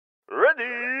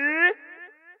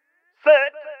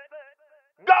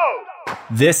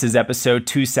This is episode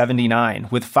 279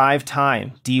 with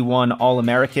five-time D1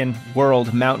 All-American,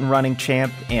 World Mountain Running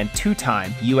Champ, and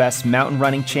two-time U.S. Mountain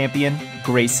Running Champion,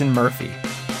 Grayson Murphy.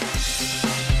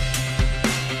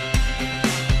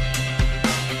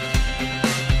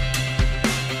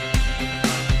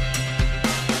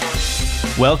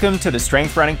 Welcome to the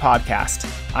Strength Running Podcast.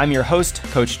 I'm your host,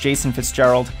 Coach Jason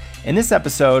Fitzgerald, and this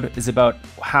episode is about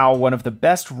how one of the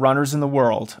best runners in the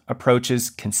world approaches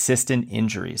consistent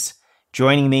injuries.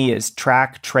 Joining me is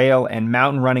track, trail, and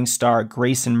mountain running star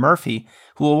Grayson Murphy,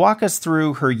 who will walk us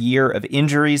through her year of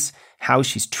injuries, how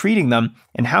she's treating them,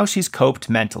 and how she's coped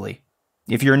mentally.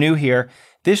 If you're new here,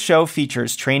 this show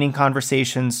features training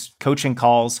conversations, coaching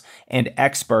calls, and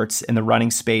experts in the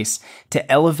running space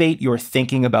to elevate your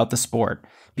thinking about the sport.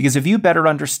 Because if you better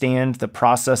understand the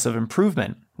process of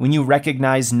improvement, when you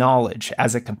recognize knowledge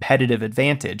as a competitive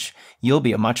advantage, you'll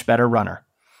be a much better runner.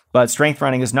 But Strength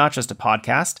Running is not just a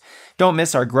podcast. Don't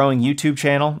miss our growing YouTube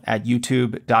channel at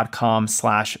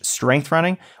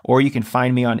youtube.com/strengthrunning, or you can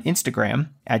find me on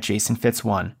Instagram at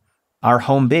jasonfitz1. Our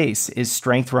home base is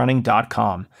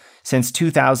strengthrunning.com. Since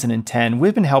 2010,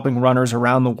 we've been helping runners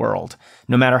around the world,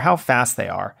 no matter how fast they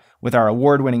are, with our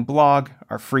award-winning blog,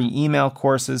 our free email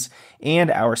courses,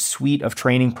 and our suite of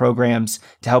training programs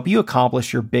to help you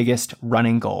accomplish your biggest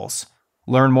running goals.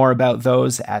 Learn more about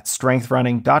those at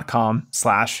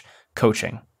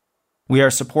strengthrunning.com/coaching. We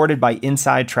are supported by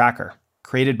Inside Tracker.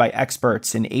 Created by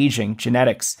experts in aging,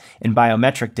 genetics, and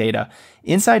biometric data,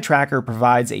 Inside Tracker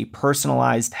provides a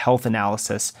personalized health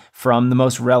analysis from the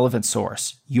most relevant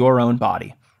source, your own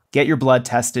body. Get your blood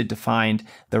tested to find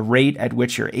the rate at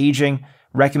which you're aging,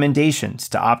 recommendations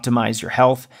to optimize your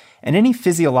health, and any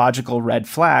physiological red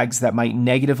flags that might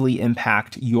negatively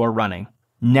impact your running.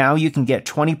 Now you can get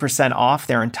 20% off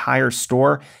their entire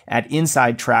store at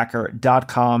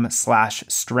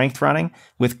insidetracker.com/strengthrunning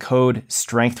with code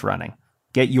STRENGTHRUNNING.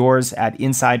 Get yours at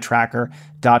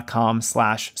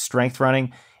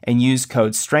insidetracker.com/strengthrunning and use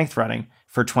code STRENGTHRUNNING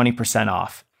for 20%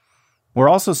 off. We're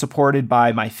also supported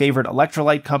by my favorite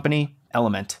electrolyte company,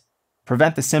 Element.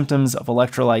 Prevent the symptoms of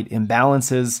electrolyte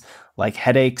imbalances like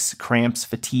headaches, cramps,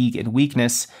 fatigue, and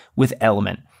weakness with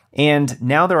Element. And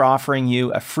now they're offering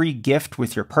you a free gift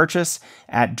with your purchase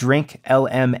at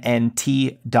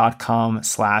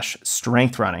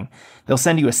drinklmnt.com/strengthrunning. They'll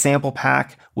send you a sample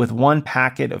pack with one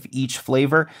packet of each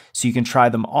flavor so you can try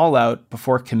them all out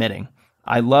before committing.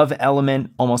 I love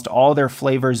Element. Almost all their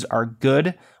flavors are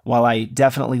good, while I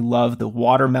definitely love the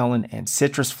watermelon and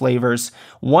citrus flavors.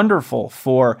 Wonderful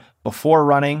for before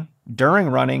running, during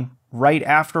running, right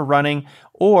after running,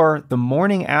 or the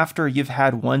morning after you've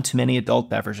had one too many adult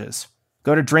beverages.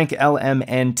 Go to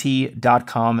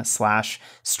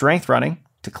drinklmnt.com/strengthrunning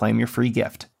to claim your free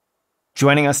gift.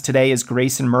 Joining us today is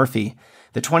Grayson Murphy,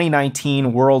 the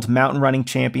 2019 World Mountain Running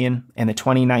Champion and the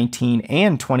 2019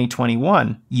 and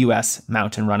 2021 U.S.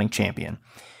 Mountain Running Champion.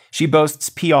 She boasts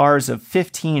PRs of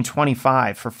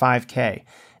 15:25 for 5K,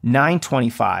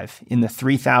 9:25 in the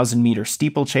 3,000-meter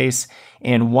steeplechase,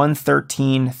 and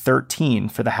 1:13:13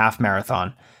 for the half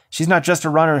marathon. She's not just a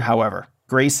runner, however.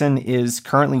 Grayson is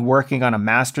currently working on a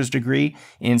master's degree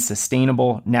in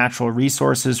sustainable natural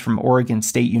resources from Oregon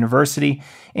State University,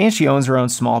 and she owns her own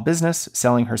small business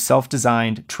selling her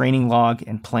self-designed training log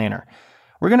and planner.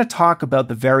 We're going to talk about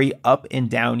the very up and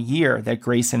down year that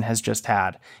Grayson has just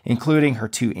had, including her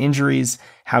two injuries,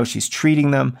 how she's treating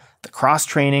them, the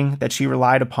cross-training that she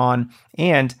relied upon,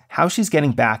 and how she's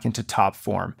getting back into top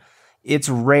form. It's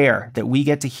rare that we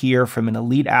get to hear from an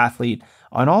elite athlete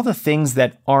on all the things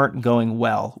that aren't going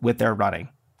well with their running.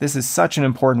 This is such an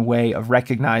important way of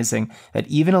recognizing that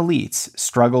even elites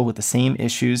struggle with the same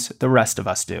issues the rest of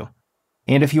us do.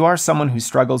 And if you are someone who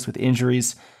struggles with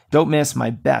injuries, don't miss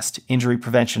my best injury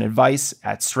prevention advice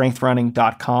at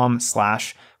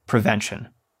strengthrunning.com/prevention.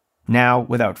 Now,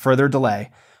 without further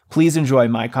delay, please enjoy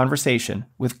my conversation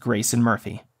with Grayson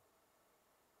Murphy.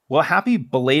 Well, happy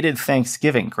belated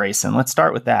Thanksgiving, Grayson. Let's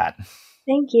start with that.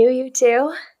 Thank you. You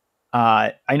too.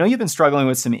 I know you've been struggling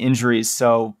with some injuries,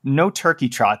 so no turkey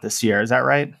trot this year. Is that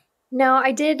right? No,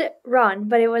 I did run,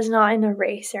 but it was not in a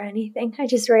race or anything. I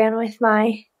just ran with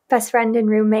my best friend and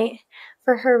roommate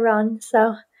for her run.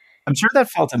 So I'm sure that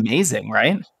felt amazing,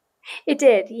 right? It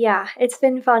did. Yeah. It's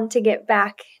been fun to get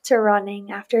back to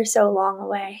running after so long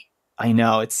away. I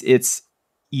know it's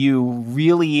you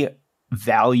really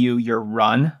value your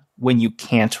run when you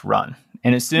can't run.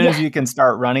 And as soon as you can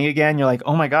start running again, you're like,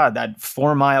 oh my God, that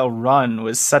 4-mile run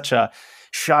was such a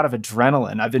shot of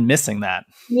adrenaline. I've been missing that.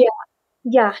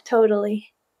 Yeah,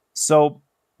 totally. So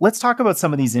let's talk about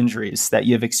some of these injuries that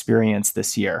you've experienced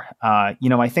this year. I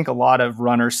think a lot of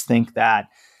runners think that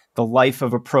the life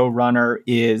of a pro runner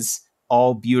is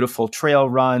all beautiful trail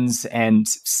runs and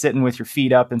sitting with your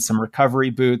feet up in some recovery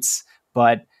boots.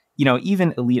 But,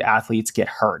 even elite athletes get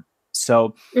hurt.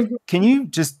 So Mhm. can you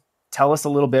just tell us a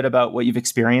little bit about what you've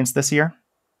experienced this year?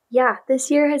 Yeah,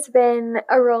 this year has been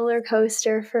a roller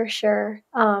coaster for sure,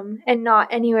 and not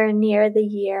anywhere near the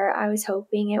year I was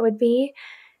hoping it would be.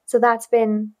 So that's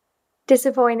been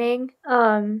disappointing.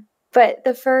 But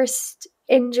the first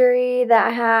injury that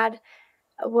I had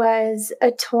was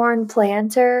a torn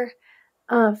plantar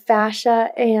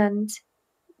fascia, and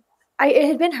it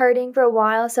had been hurting for a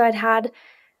while. So I'd had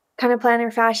kind of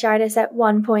plantar fasciitis at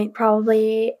one point,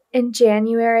 probably in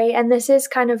January, and this is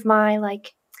kind of my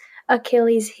like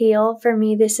Achilles heel for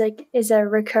me. This like is a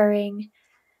recurring.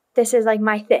 This is like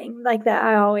my thing, like that.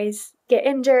 I always get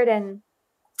injured, and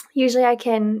usually I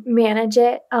can manage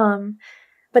it.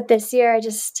 But this year I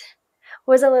just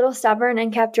was a little stubborn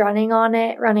and kept running on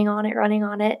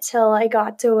it till I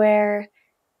got to where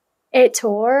it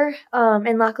tore.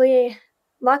 And luckily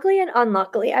and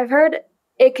unluckily, I've heard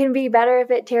it can be better if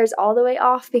it tears all the way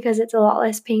off because it's a lot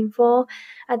less painful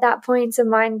at that point. So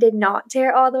mine did not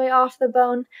tear all the way off the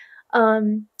bone.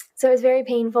 So it was very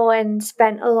painful and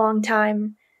spent a long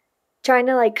time trying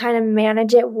to like kind of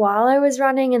manage it while I was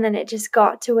running. And then it just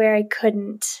got to where I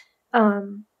couldn't,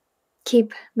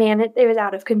 keep it was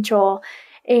out of control.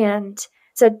 And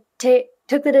so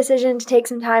took the decision to take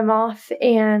some time off,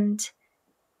 and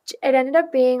it ended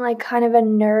up being like kind of a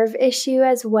nerve issue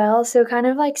as well. So kind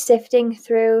of like sifting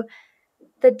through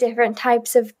the different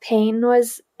types of pain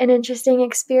was an interesting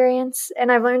experience.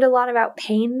 And I've learned a lot about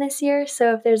pain this year.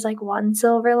 So if there's like one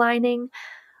silver lining,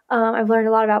 I've learned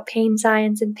a lot about pain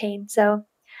science and pain. So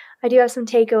I do have some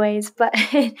takeaways, but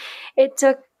it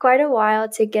took quite a while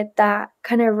to get that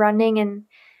kind of running. And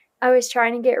I was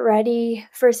trying to get ready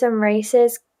for some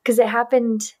races because it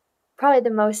happened probably the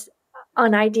most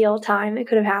unideal time it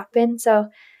could have happened. So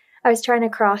I was trying to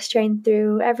cross train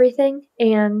through everything,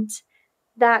 and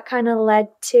that kind of led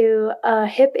to a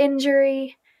hip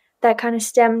injury that kind of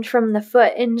stemmed from the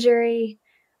foot injury,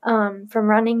 from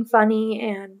running funny.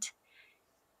 And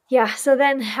yeah, so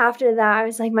then after that, I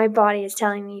was like, my body is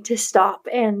telling me to stop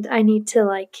and I need to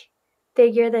like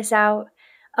figure this out.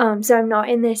 So I'm not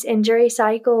in this injury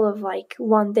cycle of like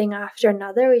one thing after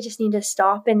another. We just need to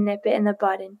stop and nip it in the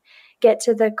bud and get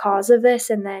to the cause of this,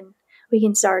 and then we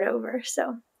can start over.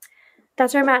 So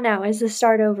that's where I'm at now, is the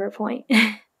start over point.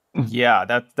 Yeah,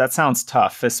 that sounds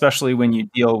tough, especially when you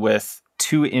deal with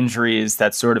two injuries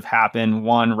that sort of happen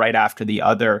one right after the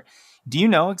other. Do you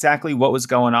know exactly what was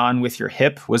going on with your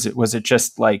hip? Was it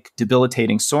just like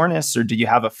debilitating soreness, or did you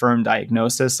have a firm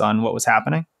diagnosis on what was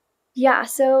happening? Yeah,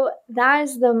 so that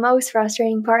is the most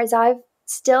frustrating part, is I've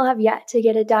still have yet to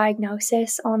get a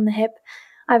diagnosis on the hip.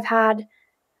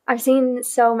 I've seen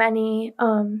so many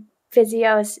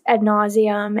physios ad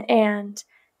nauseum and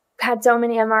had so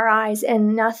many MRIs,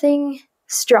 and nothing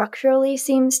structurally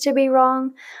seems to be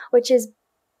wrong, which is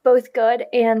both good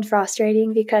and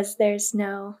frustrating because there's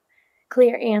no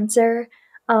clear answer.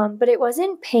 But it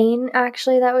wasn't pain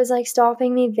actually that was like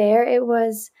stopping me there. It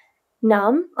was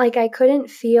numb. Like I couldn't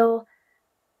feel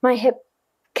my hip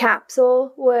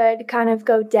capsule would kind of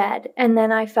go dead. And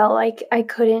then I felt like I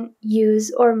couldn't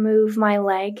use or move my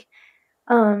leg.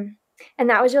 Um, and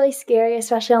that was really scary,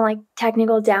 especially on like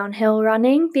technical downhill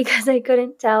running, because I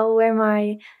couldn't tell where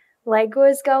my leg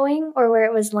was going or where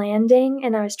it was landing.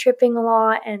 And I was tripping a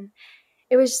lot, and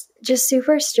it was just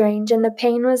super strange. And the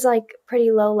pain was like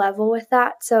pretty low level with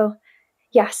that. So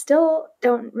yeah, still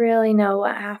don't really know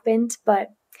what happened, but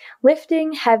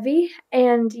lifting heavy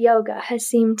and yoga has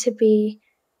seemed to be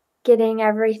getting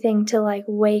everything to like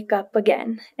wake up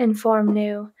again and form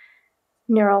new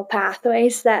neural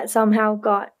pathways that somehow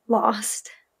got lost.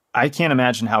 I can't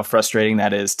imagine how frustrating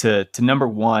that is to number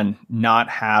one, not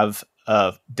have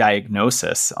a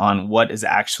diagnosis on what is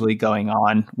actually going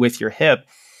on with your hip.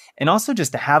 And also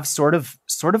just to have sort of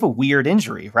a weird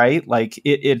injury, right? Like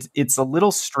it's a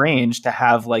little strange to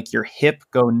have like your hip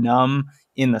go numb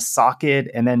in the socket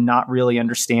and then not really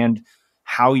understand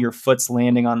how your foot's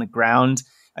landing on the ground.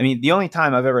 I mean, the only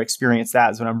time I've ever experienced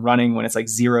that is when I'm running when it's like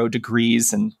 0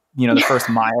 degrees and the first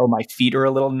mile, my feet are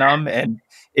a little numb and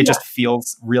it Yeah. just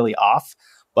feels really off.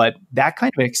 But that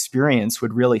kind of experience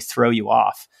would really throw you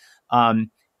off.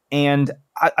 And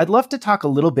I'd love to talk a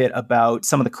little bit about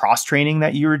some of the cross training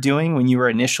that you were doing when you were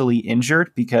initially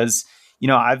injured, because,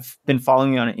 I've been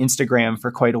following you on Instagram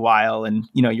for quite a while, and,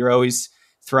 you're always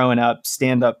throwing up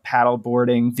stand-up paddle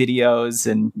boarding videos,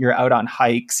 and you're out on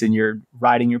hikes and you're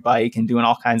riding your bike and doing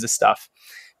all kinds of stuff.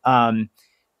 Um,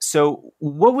 So,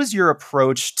 what was your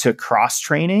approach to cross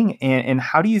training, and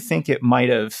how do you think it might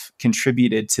have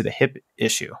contributed to the hip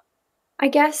issue? I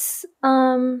guess,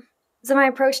 so my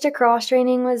approach to cross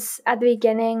training was at the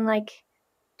beginning, like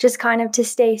just kind of to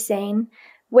stay sane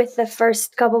with the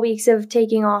first couple weeks of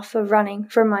taking off of running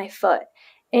for my foot.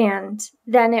 And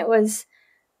then it was,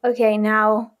 okay,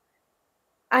 now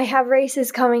I have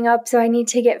races coming up, so I need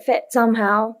to get fit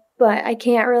somehow, but I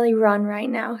can't really run right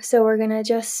now. So we're going to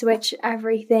just switch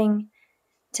everything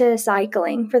to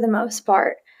cycling for the most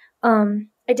part.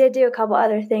 I did do a couple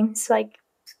other things like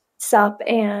sup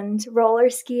and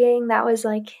roller skiing. That was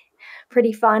like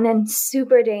pretty fun and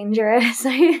super dangerous.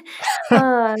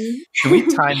 um, Can we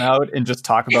time out and just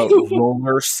talk about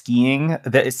roller skiing?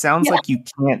 That it sounds yeah, like you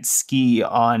can't ski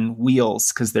on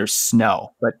wheels because there's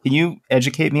snow. But can you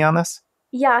educate me on this?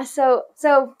 yeah. So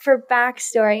for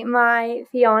backstory, my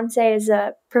fiance is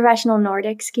a professional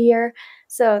Nordic skier.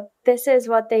 So this is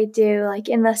what they do like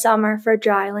in the summer for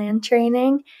dryland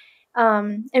training.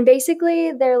 And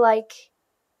basically they're like,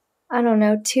 I don't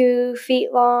know, 2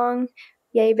 feet long,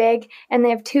 yay big, and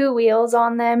they have two wheels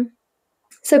on them.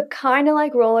 So kind of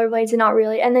like rollerblades, and not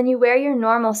really. And then you wear your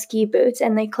normal ski boots,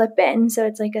 and they clip in, so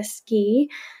it's like a ski,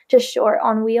 just short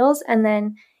on wheels. And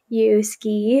then you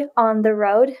ski on the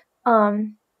road,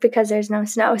 because there's no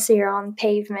snow, so you're on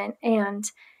pavement, and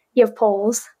you have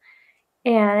poles,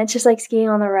 and it's just like skiing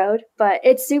on the road. But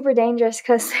it's super dangerous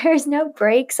because there's no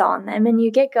brakes on them, and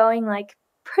you get going like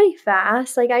pretty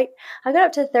fast. Like I got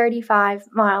up to 35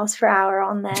 miles per hour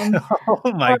on them. Oh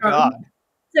my Um, God.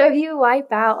 so if you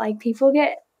wipe out, like people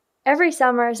get every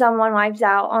summer, someone wipes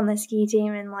out on the ski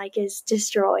team and like is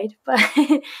destroyed. But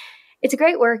it's a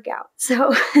great workout.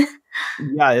 So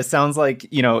Yeah, it sounds like,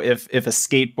 if a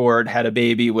skateboard had a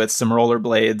baby with some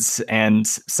rollerblades and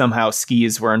somehow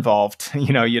skis were involved,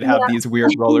 you'd have yeah, these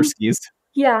weird roller skis.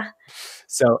 yeah,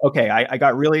 So, okay, I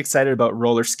got really excited about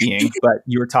roller skiing, but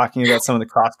you were talking about some of the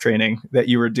cross training that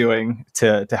you were doing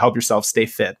to help yourself stay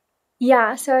fit.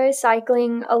 yeah. So I was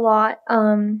cycling a lot,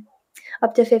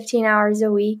 up to 15 hours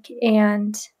a week,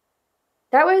 and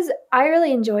I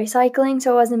really enjoy cycling,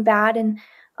 so it wasn't bad. And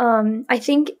I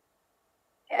think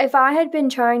if I had been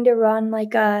trying to run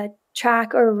like a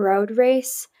track or road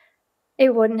race,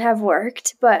 it wouldn't have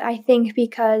worked. But I think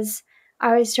because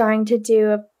I was trying to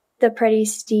do the pretty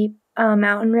steep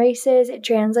mountain races, it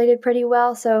translated pretty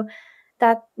well. So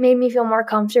that made me feel more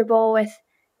comfortable with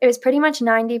it. Was pretty much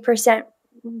 90%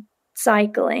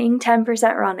 cycling,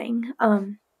 10% running,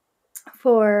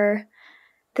 for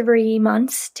 3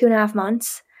 months, 2.5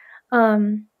 months.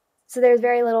 So there's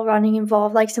very little running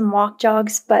involved, like some walk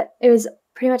jogs, but it was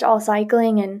pretty much all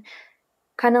cycling and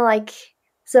kind of like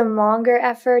some longer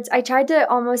efforts. I tried to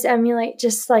almost emulate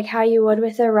just like how you would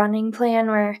with a running plan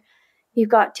where you've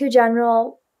got two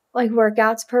general like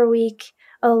workouts per week,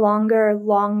 a longer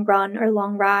long run or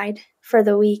long ride for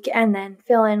the week, and then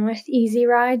fill in with easy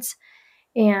rides.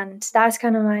 And that's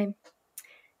kind of my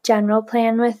general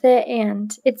plan with it,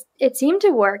 and it seemed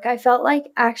to work. I felt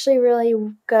like actually really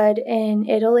good in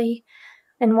Italy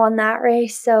and won that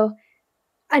race. So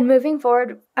and moving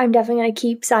forward, I'm definitely going to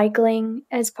keep cycling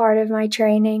as part of my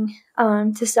training,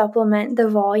 to supplement the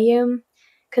volume,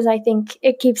 because I think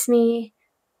it keeps me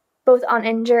both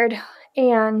uninjured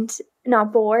and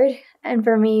not bored. And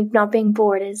for me, not being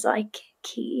bored is like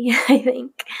key, I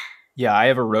think. Yeah, I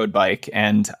have a road bike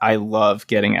and I love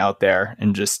getting out there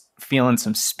and just feeling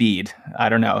some speed. I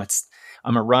don't know.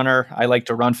 I'm a runner. I like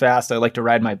to run fast. I like to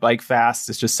ride my bike fast.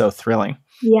 It's just so thrilling.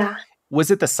 Yeah. Was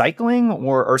it the cycling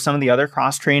or some of the other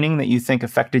cross training that you think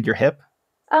affected your hip?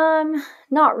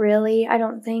 Not really, I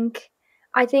don't think.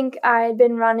 I think I had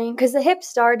been running because the hip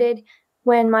started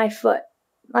when my foot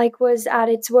like was at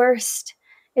its worst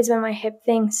is when my hip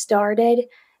thing started.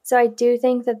 So I do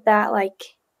think that like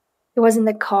it wasn't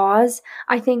the cause.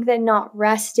 I think that not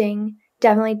resting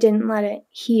definitely didn't let it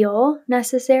heal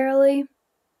necessarily.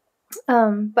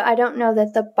 But I don't know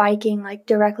that the biking like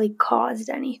directly caused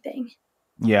anything.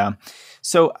 Yeah.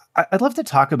 So I'd love to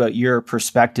talk about your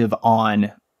perspective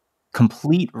on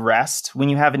complete rest when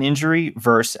you have an injury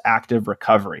versus active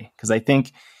recovery. Because I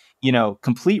think,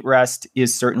 complete rest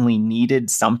is certainly needed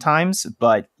sometimes,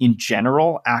 but in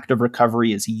general, active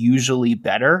recovery is usually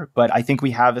better. But I think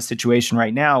we have a situation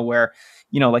right now where,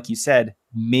 like you said,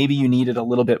 maybe you needed a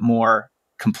little bit more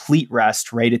complete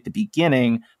rest right at the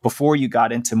beginning before you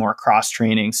got into more cross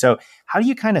training. So how do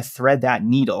you kind of thread that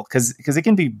needle? Because it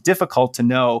can be difficult to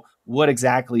know what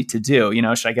exactly to do.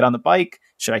 Should I get on the bike?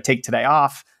 Should I take today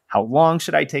off? How long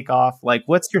should I take off? Like,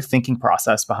 what's your thinking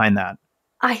process behind that?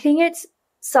 I think it's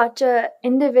such a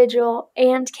individual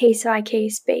and case by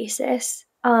case basis,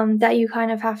 that you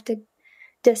kind of have to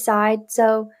decide.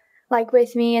 So like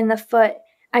with me in the foot,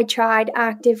 I tried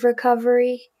active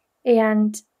recovery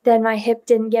and then my hip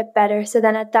didn't get better. So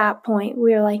then at that point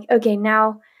we were like, okay,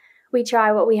 now we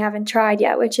try what we haven't tried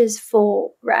yet, which is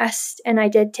full rest. And I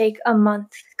did take a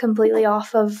month completely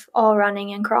off of all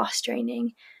running and cross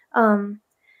training.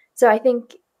 So I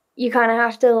think you kind of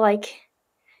have to like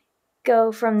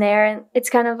go from there. And it's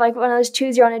kind of like one of those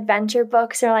choose your own adventure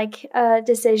books or like a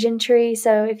decision tree.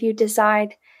 So if you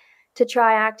decide to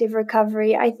try active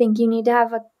recovery, I think you need to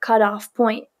have a cutoff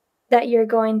point that you're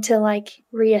going to like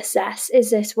reassess.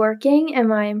 Is this working?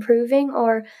 Am I improving?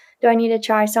 Or do I need to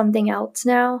try something else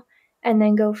now? And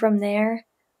then go from there.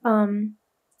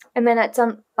 And then at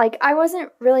some, like, I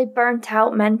wasn't really burnt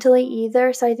out mentally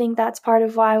either. So I think that's part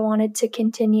of why I wanted to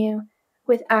continue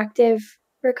with active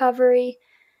recovery.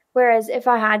 Whereas if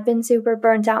I had been super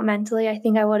burnt out mentally, I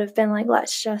think I would have been like,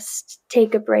 let's just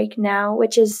take a break now,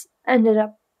 which is ended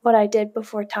up what I did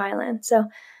before Thailand. So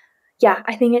yeah,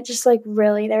 I think it just like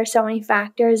really, there are so many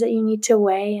factors that you need to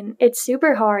weigh, and it's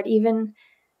super hard even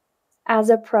as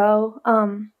a pro.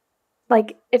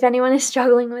 Like if anyone is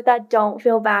struggling with that, don't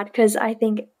feel bad, because I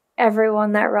think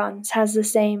everyone that runs has the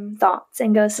same thoughts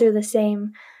and goes through the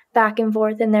same back and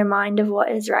forth in their mind of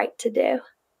what is right to do.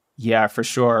 Yeah, for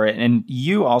sure. And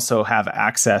you also have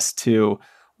access to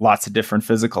lots of different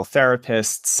physical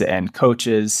therapists and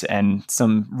coaches and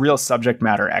some real subject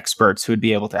matter experts who would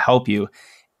be able to help you.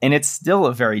 And it's still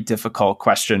a very difficult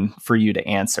question for you to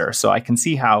answer. So I can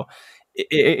see how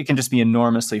it can just be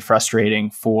enormously frustrating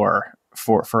for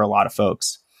a lot of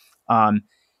folks. I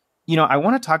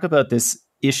want to talk about this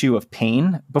issue of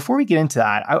pain. Before we get into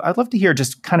that, I'd love to hear,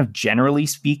 just kind of generally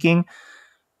speaking,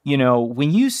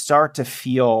 when you start to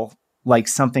feel like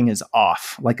something is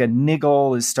off, like a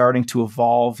niggle is starting to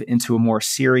evolve into a more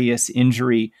serious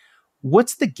injury,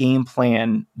 what's the game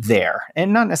plan there?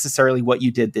 And not necessarily what you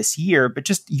did this year, but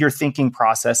just your thinking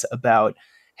process about,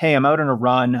 hey, I'm out on a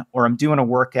run or I'm doing a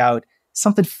workout,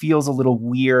 something feels a little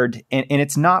weird. And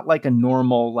it's not like a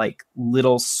normal, like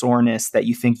little soreness that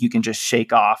you think you can just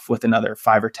shake off with another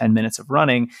 5 or 10 minutes of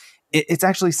running. It's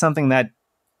actually something that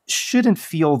shouldn't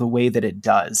feel the way that it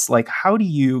does. Like, how do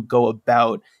you go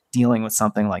about dealing with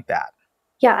something like that?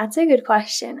 Yeah, that's a good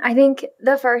question. I think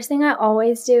the first thing I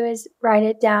always do is write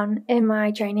it down in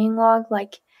my training log,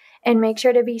 and make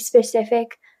sure to be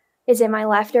specific. Is it my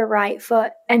left or right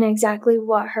foot, and exactly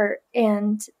what hurt,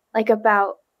 and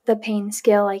about the pain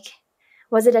scale,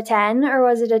 was it a 10 or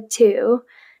was it a 2?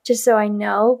 Just so I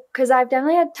know, because I've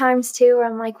definitely had times too where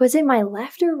I'm like, was it my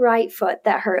left or right foot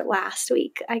that hurt last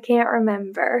week? I can't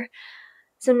remember.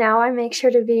 So now I make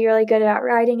sure to be really good at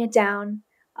writing it down.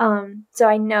 So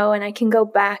I know, and I can go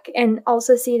back and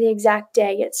also see the exact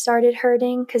day it started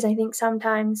hurting, because I think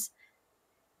sometimes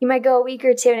you might go a week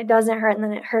or two and it doesn't hurt and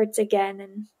then it hurts again,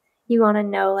 and you want to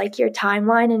know your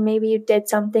timeline, and maybe you did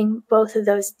something both of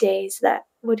those days that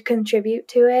would contribute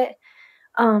to it.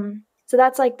 So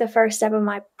that's the first step of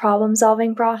my problem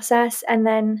solving process. And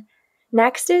then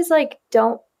next is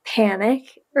don't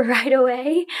panic right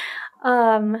away.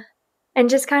 And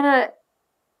just kind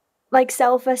of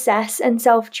self-assess and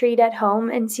self-treat at home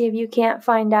and see if you can't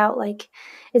find out,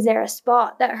 is there a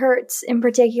spot that hurts in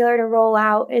particular to roll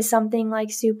out? Is something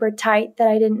super tight that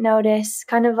I didn't notice?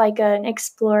 Kind of like an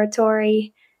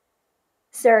exploratory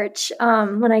search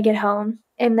when I get home,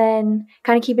 and then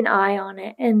kind of keep an eye on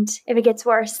it. And if it gets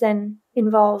worse, then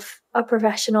involve a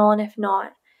professional. And if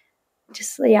not,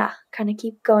 just, kind of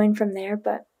keep going from there.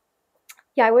 But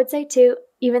yeah, I would say too,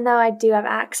 even though I do have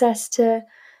access to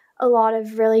a lot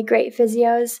of really great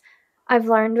physios, I've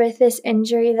learned with this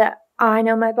injury that I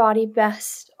know my body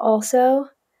best also.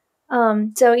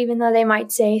 So even though they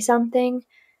might say something,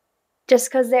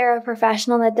 just because they're a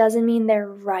professional, that doesn't mean they're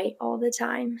right all the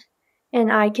time.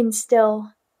 And I can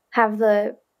still have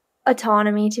the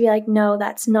autonomy to be like, no,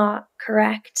 that's not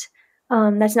correct.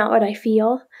 That's not what I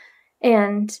feel.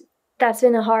 And that's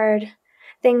been a hard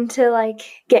thing to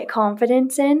get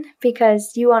confidence in,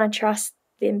 because you want to trust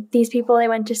these people. They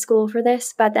went to school for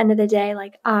this, but at the end of the day,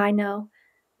 I know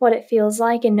what it feels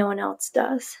like and no one else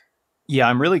does. Yeah,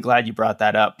 I'm really glad you brought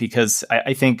that up, because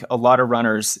I think a lot of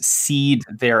runners cede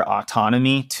their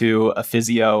autonomy to a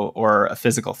physio or a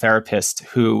physical therapist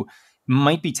who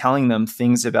might be telling them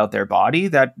things about their body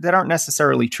that aren't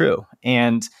necessarily true.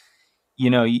 And,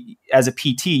 as a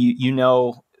PT,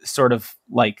 sort of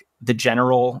the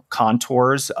general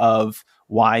contours of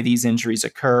why these injuries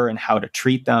occur and how to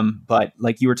treat them. But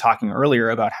you were talking earlier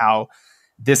about how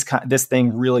this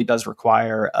thing really does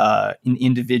require an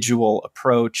individual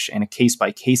approach and a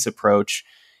case-by-case approach.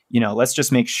 Let's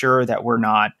just make sure that we're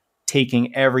not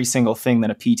taking every single thing that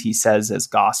a PT says as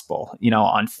gospel,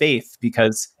 on faith,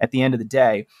 because at the end of the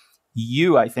day,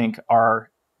 you, I think, are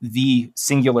the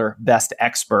singular best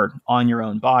expert on your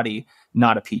own body,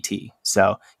 not a PT.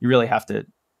 So you really have to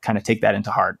kind of take that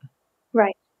into heart.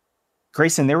 Right.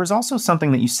 Grayson, there was also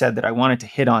something that you said that I wanted to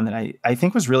hit on that I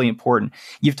think was really important.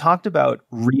 You've talked about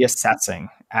reassessing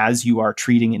as you are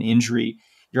treating an injury.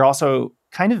 You're also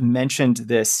kind of mentioned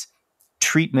this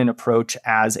treatment approach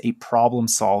as a problem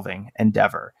solving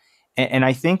endeavor. And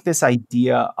I think this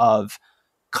idea of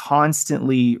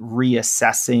constantly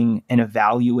reassessing and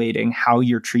evaluating how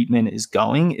your treatment is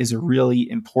going is a really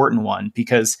important one,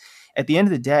 because at the end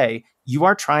of the day, you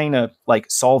are trying to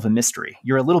solve a mystery.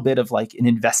 You're a little bit of like an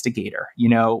investigator.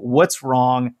 What's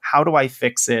wrong? How do I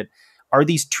fix it? Are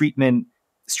these treatment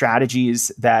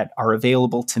strategies that are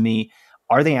available to me,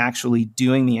 are they actually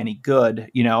doing me any good?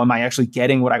 Am I actually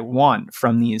getting what I want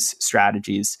from these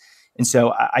strategies? And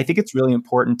so I think it's really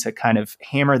important to kind of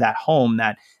hammer that home,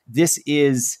 that this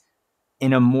is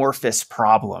an amorphous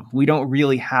problem. We don't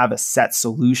really have a set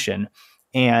solution.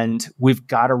 And we've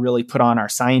got to really put on our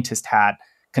scientist hat,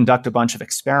 conduct a bunch of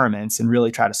experiments, and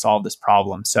really try to solve this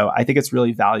problem. So I think it's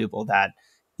really valuable that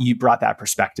you brought that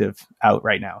perspective out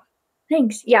right now.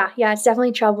 Thanks. Yeah, it's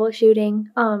definitely troubleshooting.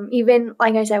 Even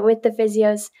like I said, with the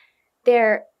physios,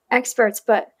 they're experts,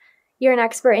 but you're an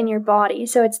expert in your body.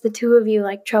 So it's the two of you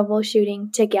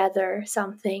troubleshooting together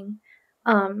something.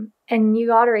 And you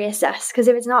got to reassess, because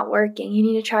if it's not working, you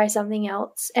need to try something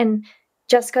else. And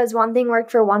just because one thing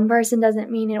worked for one person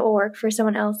doesn't mean it will work for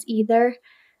someone else either.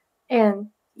 And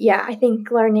yeah, I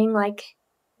think learning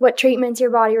what treatments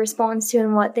your body responds to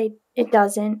and what it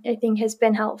doesn't, I think has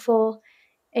been helpful.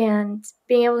 And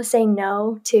being able to say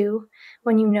no too,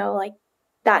 when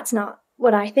that's not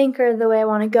what I think or the way I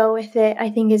want to go with it, I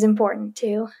think is important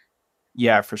too.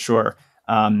 Yeah, for sure.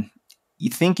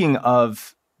 Thinking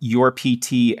of your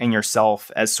PT and yourself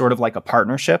as sort of like a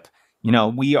partnership,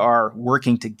 we are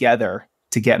working together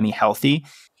to get me healthy,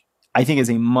 I think is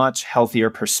a much healthier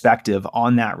perspective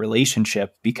on that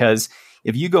relationship. Because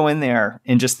if you go in there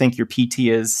and just think your PT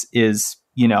is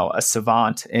a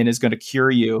savant and is going to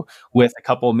cure you with a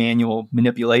couple manual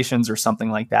manipulations or something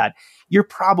like that, you're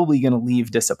probably going to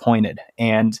leave disappointed.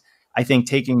 And I think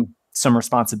taking some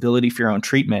responsibility for your own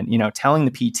treatment, telling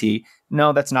the PT,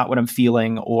 no, that's not what I'm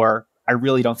feeling, or I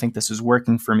really don't think this is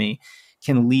working for me,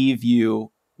 can leave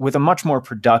you with a much more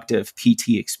productive PT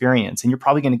experience. And you're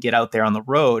probably going to get out there on the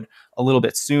road a little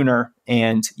bit sooner,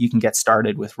 and you can get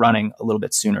started with running a little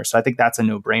bit sooner. So I think that's a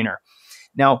no-brainer.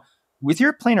 Now, with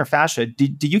your plantar fascia,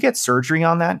 did you get surgery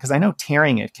on that? Because I know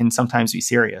tearing it can sometimes be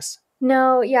serious.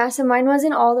 No, yeah. So mine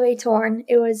wasn't all the way torn.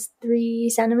 It was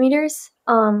 3 centimeters.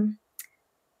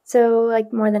 So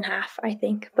more than half, I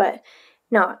think, but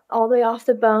not all the way off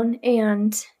the bone.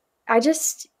 And I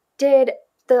just did,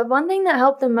 the one thing that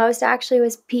helped the most actually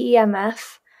was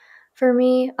PEMF for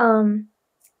me.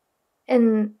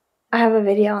 And I have a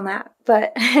video on that,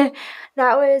 but that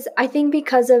was, I think,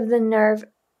 because of the nerve.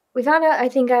 We found out, I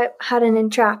think I had an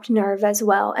entrapped nerve as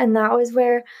well. And that was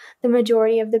where the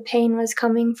majority of the pain was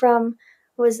coming from,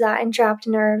 was that entrapped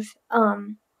nerve.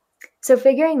 So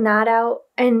figuring that out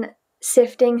and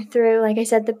sifting through, like I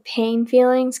said, the pain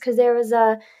feelings, because there was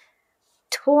a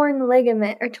torn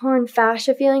ligament or torn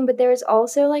fascia feeling, but there was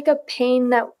also a pain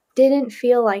that didn't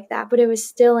feel like that, but it was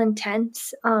still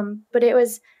intense. But it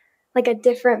was a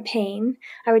different pain.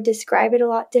 I would describe it a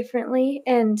lot differently.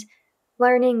 And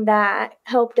learning that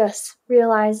helped us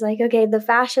realize okay, the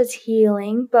fascia's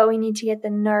healing, but we need to get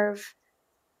the nerve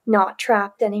not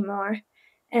trapped anymore.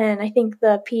 And I think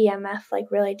the PEMF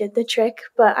really did the trick.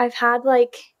 But I've had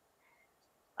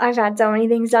so many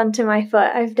things done to my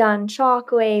foot. I've done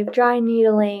shockwave, dry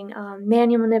needling,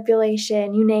 manual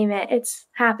manipulation, you name it. It's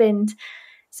happened.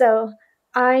 So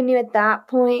I knew at that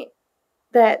point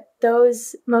that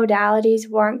those modalities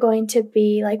weren't going to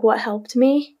be what helped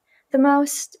me the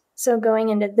most. So going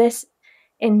into this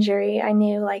injury, I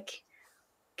knew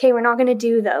okay, we're not going to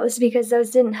do those because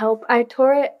those didn't help. I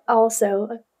tore it also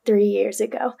 3 years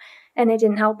ago and it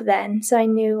didn't help then. So I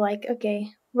knew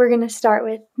okay, we're going to start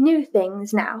with new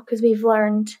things now because we've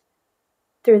learned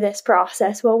through this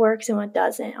process what works and what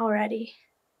doesn't already.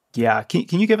 Yeah.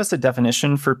 Can you give us a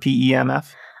definition for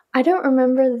PEMF? I don't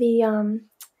remember the,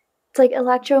 it's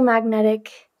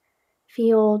electromagnetic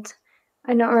field.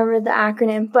 I don't remember the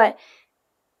acronym, but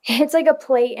it's a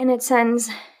plate and it sends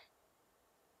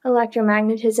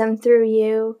electromagnetism through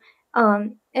you.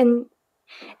 And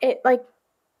it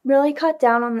really cut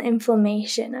down on the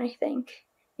inflammation, I think,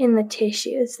 in the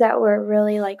tissues that were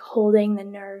really holding the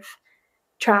nerve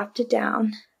trapped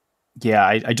down. Yeah,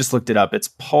 I just looked it up. It's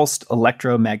pulsed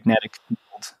electromagnetic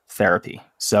field therapy.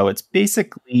 So it's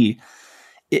basically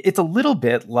it's a little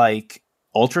bit like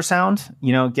ultrasound,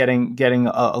 getting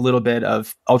a little bit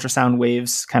of ultrasound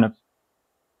waves kind of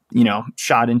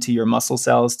shot into your muscle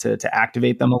cells to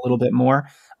activate them a little bit more.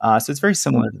 So it's very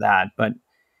similar to that. But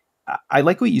I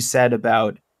like what you said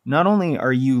about not only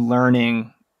are you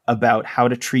learning about how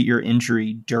to treat your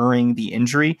injury during the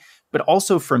injury, but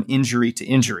also from injury to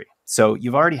injury. So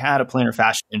you've already had a plantar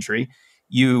fascia injury.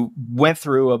 You went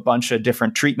through a bunch of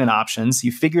different treatment options.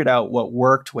 You figured out what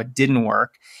worked, what didn't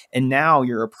work. And now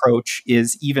your approach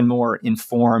is even more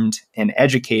informed and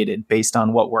educated based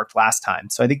on what worked last time.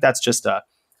 So I think that's just a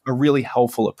really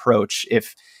helpful approach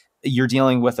if you're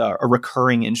dealing with a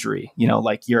recurring injury,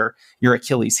 like your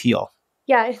Achilles heel.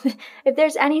 Yeah, if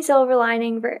there's any silver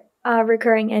lining for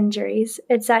recurring injuries,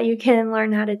 it's that you can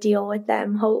learn how to deal with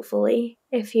them, hopefully,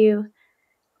 if you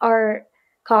are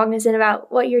cognizant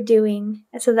about what you're doing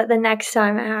so that the next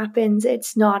time it happens,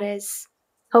 it's not as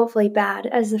hopefully bad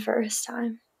as the first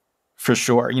time. For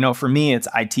sure. For me, it's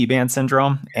IT band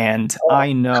syndrome, and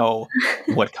I know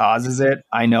what causes it.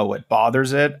 I know what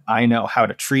bothers it. I know how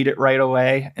to treat it right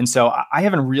away. And so I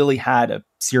haven't really had a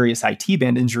serious IT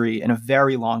band injury in a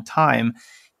very long time,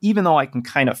 even though I can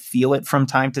kind of feel it from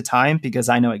time to time because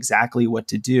I know exactly what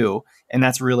to do. And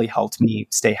that's really helped me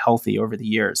stay healthy over the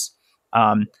years.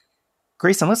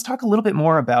 Grayson, let's talk a little bit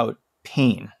more about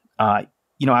pain. I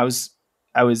was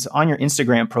on your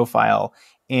Instagram profile,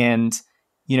 and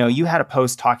you had a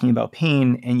post talking about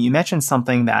pain, and you mentioned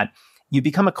something that you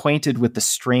become acquainted with the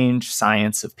strange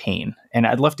science of pain, and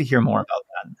I'd love to hear more about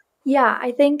that. Yeah,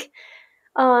 I think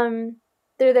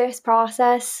through this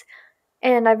process,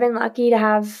 and I've been lucky to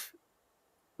have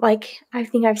I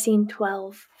think I've seen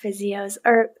 12 physios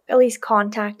or at least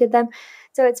contacted them.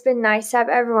 So it's been nice to have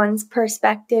everyone's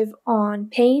perspective on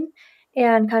pain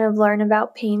and kind of learn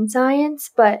about pain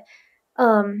science. But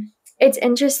it's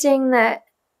interesting that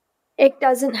it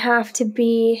doesn't have to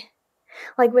be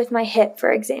like with my hip,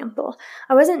 for example.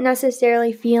 I wasn't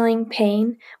necessarily feeling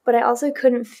pain, but I also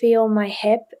couldn't feel my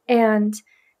hip. And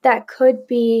that could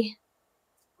be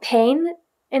pain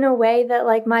in a way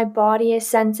that my body is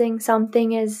sensing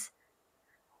something is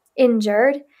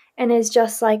injured and is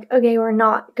just okay, we're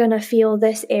not gonna feel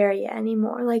this area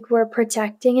anymore. We're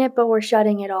protecting it, but we're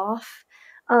shutting it off.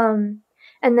 And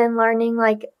then learning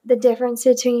the difference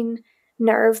between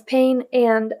nerve pain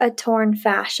and a torn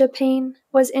fascia pain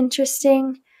was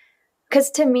interesting.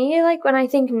 Because to me, when I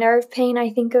think nerve pain, I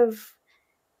think of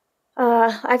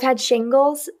I've had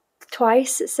shingles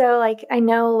twice, so I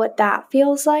know what that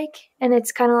feels like, and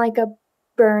it's kind of like a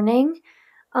burning.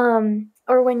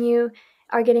 Or when you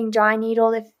are getting dry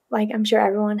needled, if I'm sure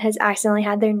everyone has accidentally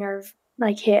had their nerve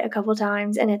hit a couple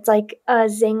times, and it's a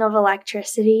zing of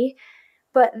electricity.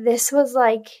 But this was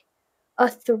a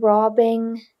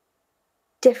throbbing,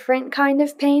 different kind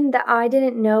of pain that I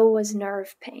didn't know was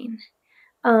nerve pain.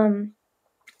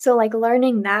 So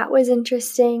learning that was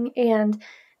interesting, and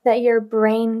that your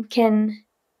brain can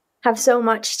have so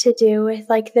much to do with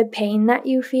the pain that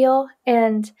you feel.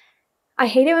 And I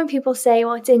hate it when people say,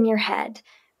 well, it's in your head,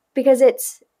 because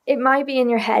it might be in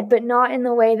your head, but not in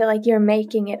the way that you're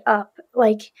making it up.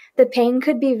 The pain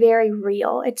could be very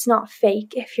real. It's not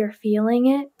fake if you're feeling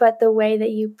it, but the way that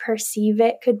you perceive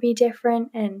it could be different,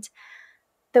 and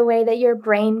the way that your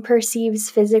brain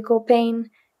perceives physical pain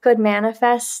could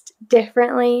manifest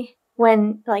differently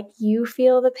when you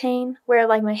feel the pain, where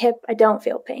my hip, I don't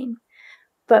feel pain,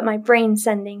 but my brain's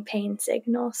sending pain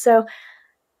signals. So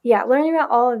yeah, learning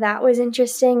about all of that was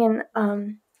interesting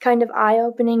and kind of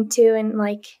eye-opening too. And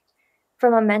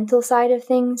from a mental side of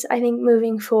things, I think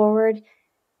moving forward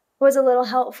was a little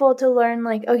helpful to learn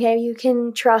okay, you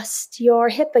can trust your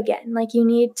hip again. You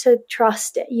need to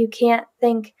trust it. You can't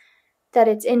think that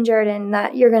it's injured and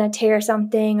that you're going to tear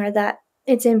something or that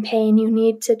it's in pain. You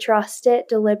need to trust it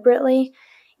deliberately,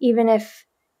 even if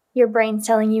your brain's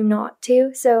telling you not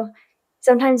to. So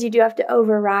sometimes you do have to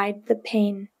override the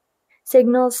pain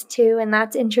signals too, and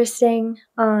that's interesting.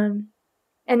 And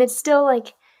it's still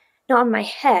not in my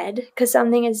head because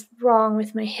something is wrong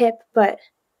with my hip, but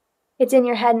it's in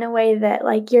your head in a way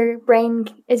that your brain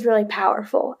is really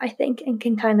powerful, I think, and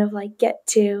can kind of get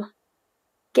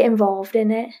involved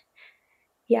in it.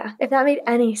 Yeah, if that made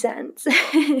any sense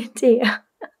to you.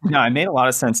 No, it made a lot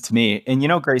of sense to me. And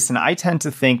Grayson, I tend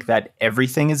to think that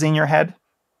everything is in your head.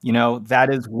 That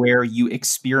is where you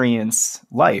experience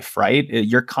life, right?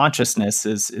 Your consciousness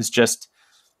is just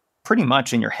pretty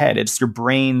much in your head. It's your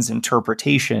brain's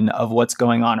interpretation of what's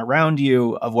going on around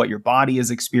you, of what your body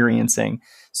is experiencing.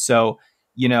 So,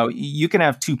 you can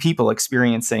have two people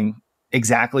experiencing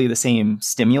exactly the same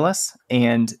stimulus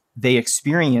and they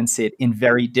experience it in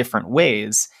very different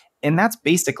ways. And that's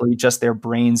basically just their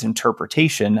brain's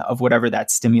interpretation of whatever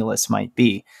that stimulus might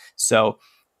be. So,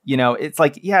 it's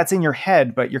like, yeah, it's in your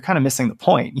head, but you're kind of missing the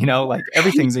point, like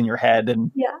everything's in your head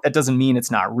and Yeah. that doesn't mean it's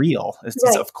not real. It's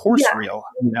Right. of course Yeah. real.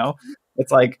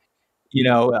 It's like,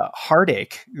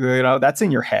 heartache, that's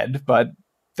in your head, but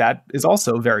that is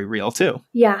also very real too.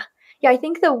 Yeah. Yeah. I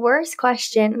think the worst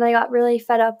question that I got really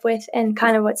fed up with and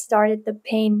kind of what started the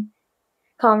pain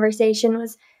conversation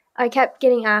was I kept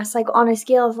getting asked, like, on a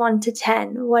scale of 1 to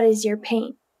 10, what is your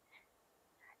pain?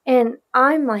 And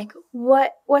I'm like,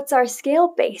 what's our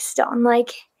scale based on?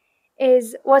 Like,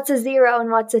 is what's a 0 and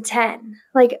what's a 10?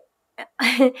 Like,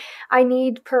 I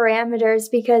need parameters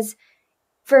because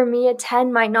for me, a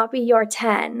 10 might not be your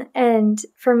 10. And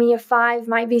for me, a 5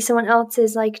 might be someone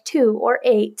else's like 2 or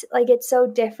 8. Like, it's so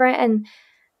different. And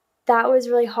that was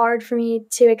really hard for me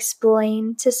to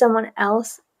explain to someone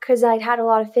else because I'd had a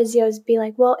lot of physios be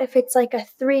like, well, if it's like a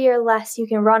 3 or less, you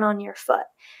can run on your foot.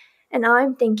 And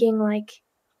I'm thinking, like,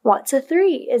 what's a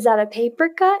 3? Is that a paper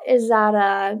cut? Is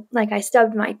that like, I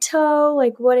stubbed my toe?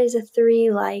 Like, what is a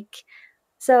 3 like?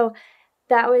 So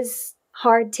that was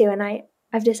hard too. And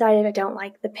I've decided I don't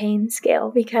like the pain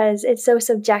scale because it's so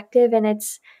subjective and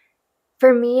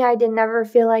for me, I didn't ever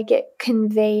feel like it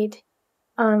conveyed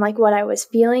like what I was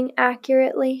feeling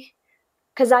accurately.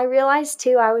 Because I realized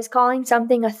too, I was calling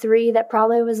something a 3 that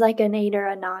probably was like an 8 or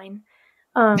a 9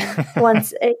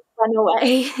 once it went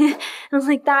away. I was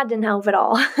like, that didn't help at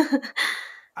all.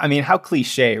 I mean, how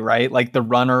cliche, right? Like the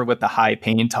runner with the high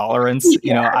pain tolerance.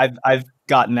 Yeah. I've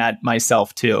gotten that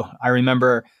myself too. I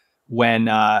remember when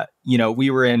we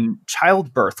were in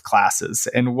childbirth classes,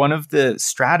 and one of the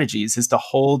strategies is to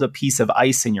hold a piece of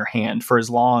ice in your hand for as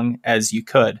long as you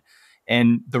could.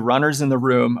 And the runners in the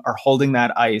room are holding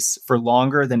that ice for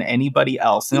longer than anybody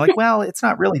else. And they're like, well, it's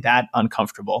not really that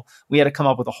uncomfortable. We had to come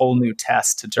up with a whole new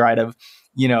test to try to,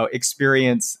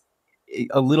 experience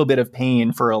a little bit of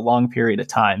pain for a long period of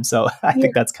time. So I Yeah.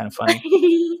 think that's kind of funny.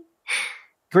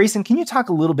 Grayson, can you talk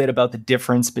a little bit about the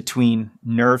difference between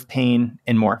nerve pain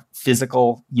and more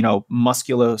physical,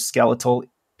 musculoskeletal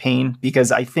pain?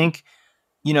 Because I think,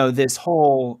 this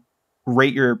whole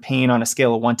rate your pain on a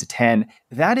scale of 1 to 10,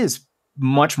 that is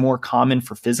much more common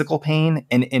for physical pain.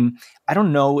 And I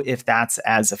don't know if that's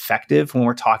as effective when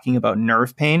we're talking about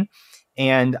nerve pain.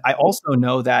 And I also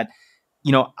know that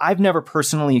I've never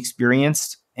personally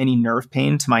experienced any nerve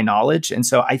pain to my knowledge. And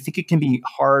so I think it can be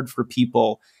hard for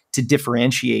people to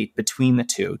differentiate between the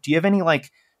two. Do you have any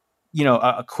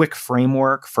a quick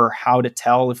framework for how to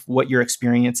tell if what you're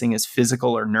experiencing is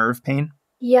physical or nerve pain?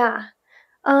 Yeah.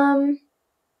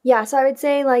 Yeah, so I would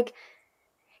say like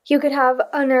you could have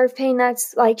a nerve pain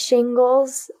that's like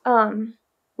shingles,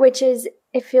 which is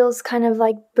it feels kind of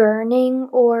like burning,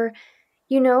 or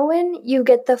when you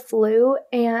get the flu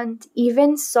and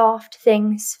even soft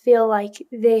things feel like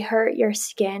they hurt your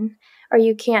skin or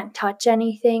you can't touch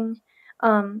anything.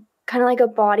 Kind of like a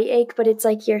body ache, but it's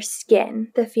like your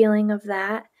skin, the feeling of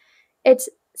that. It's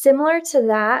similar to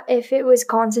that if it was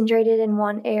concentrated in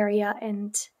one area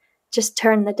and just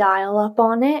turn the dial up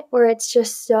on it, where it's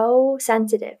just so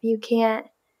sensitive. You can't,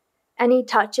 any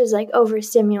touch is like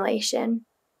overstimulation.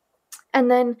 And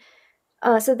then,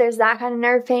 so there's that kind of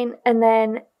nerve pain. And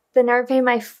then the nerve pain,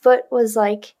 my foot was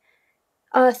like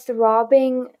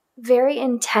throbbing, very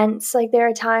intense. Like there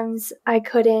are times I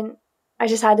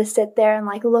just had to sit there and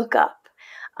like look up.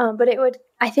 But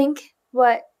I think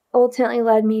what ultimately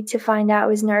led me to find out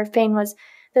it was nerve pain was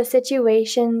the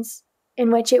situations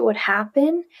in which it would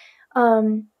happen.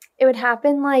 It would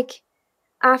happen like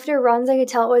after runs, I could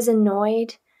tell it was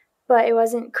annoyed, but it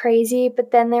wasn't crazy.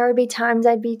 But then there would be times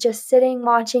I'd be just sitting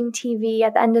watching TV.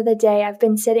 At the end of the day, I've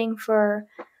been sitting for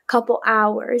a couple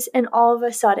hours, and all of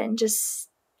a sudden, just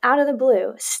out of the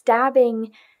blue,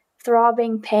 stabbing,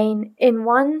 throbbing pain in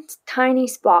one tiny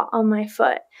spot on my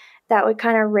foot that would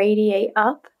kind of radiate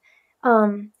up.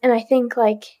 And I think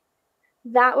like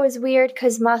that was weird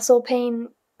because muscle pain,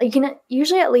 you can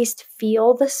usually at least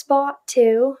feel the spot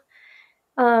too.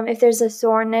 If there's a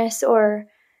soreness or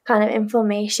kind of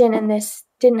inflammation, and this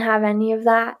didn't have any of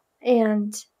that.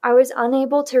 And I was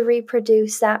unable to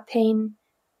reproduce that pain.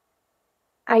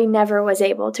 I never was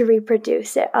able to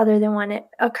reproduce it other than when it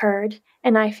occurred.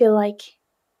 And I feel like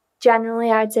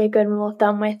generally I'd say a good rule of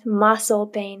thumb with muscle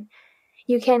pain,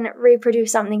 you can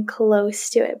reproduce something close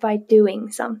to it by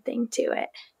doing something to it.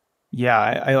 Yeah,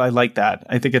 I like that.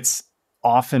 I think it's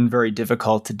often very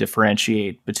difficult to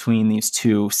differentiate between these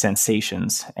two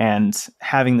sensations, and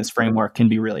having this framework can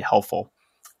be really helpful.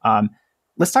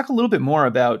 let's talk a little bit more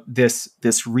about this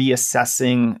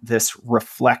reassessing, this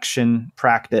reflection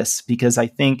practice, because I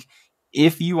think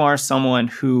if you are someone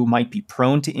who might be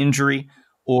prone to injury,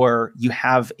 or you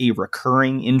have a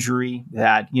recurring injury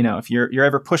that, if you're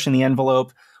ever pushing the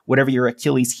envelope, whatever your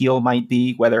Achilles heel might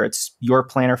be, whether it's your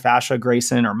plantar fascia,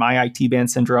 Grayson, or my IT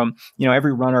band syndrome,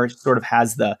 every runner sort of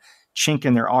has the chink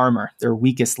in their armor, their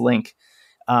weakest link.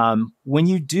 When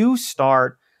you do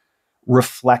start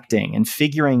reflecting and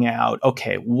figuring out,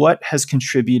 okay, what has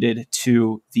contributed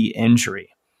to the injury?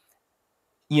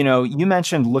 You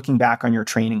mentioned looking back on your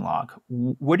training log.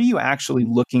 What are you actually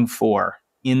looking for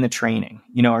in the training?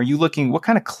 Are you looking, what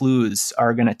kind of clues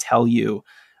are going to tell you,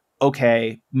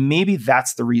 okay, maybe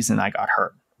that's the reason I got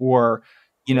hurt? Or,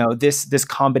 this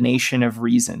combination of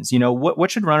reasons,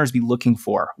 what should runners be looking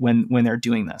for when they're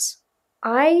doing this?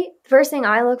 First thing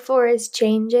I look for is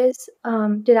changes.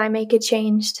 Did I make a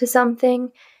change to something?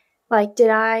 Like, did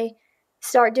I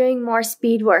start doing more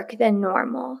speed work than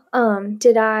normal?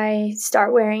 Did I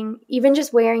start even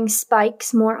just wearing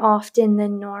spikes more often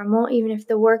than normal, even if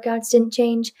the workouts didn't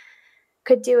change?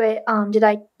 Could do it. Did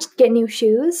I get new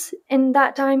shoes in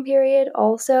that time period?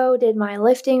 Also, did my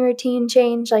lifting routine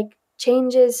change? Like,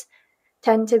 changes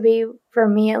tend to be, for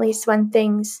me at least, when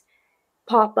things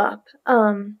pop up.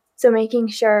 So making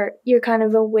sure you're kind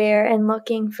of aware and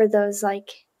looking for those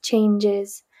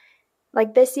changes.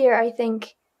 Like this year, I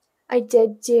think I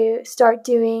did start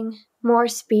doing more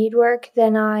speed work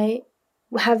than I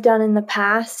have done in the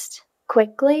past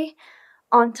quickly,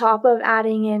 on top of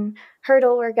adding in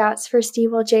hurdle workouts for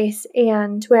steeplechase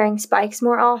and wearing spikes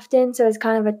more often. So it's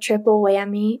kind of a triple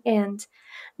whammy. And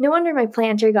no wonder my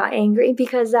planter got angry,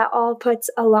 because that all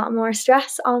puts a lot more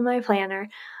stress on my planner.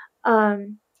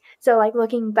 So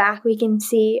looking back, we can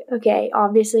see, okay,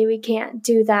 obviously we can't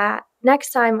do that next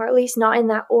time, or at least not in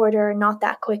that order, not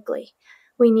that quickly.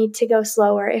 We need to go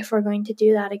slower if we're going to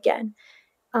do that again.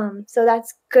 So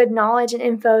that's good knowledge and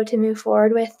info to move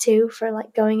forward with too, for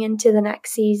going into the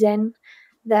next season,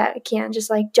 that can't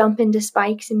just jump into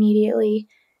spikes immediately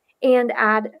and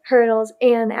add hurdles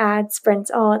and add sprints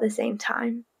all at the same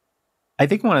time. I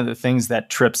think one of the things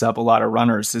that trips up a lot of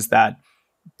runners is that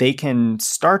they can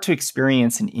start to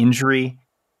experience an injury.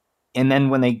 And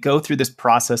then when they go through this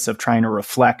process of trying to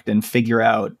reflect and figure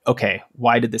out, okay,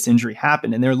 why did this injury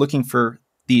happen? And they're looking for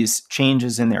these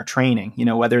changes in their training,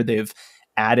 whether they've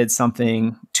added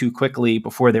something too quickly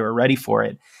before they were ready for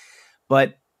it.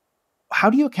 But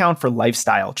how do you account for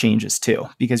lifestyle changes too?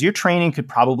 Because your training could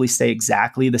probably stay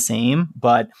exactly the same,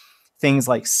 but things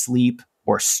like sleep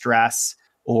or stress,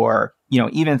 or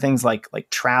even things like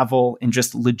travel and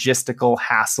just logistical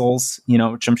hassles,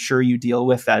 which I'm sure you deal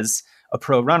with as a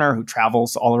pro runner who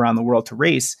travels all around the world to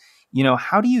race.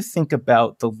 How do you think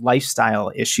about the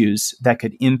lifestyle issues that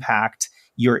could impact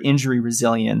your injury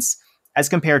resilience as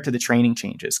compared to the training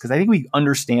changes? Because I think we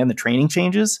understand the training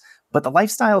changes, but the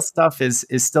lifestyle stuff is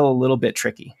still a little bit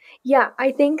tricky. Yeah,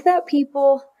 I think that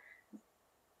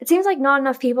it seems like not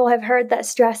enough people have heard that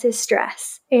stress is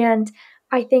stress. And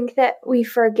I think that we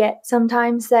forget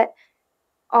sometimes that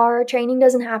our training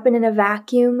doesn't happen in a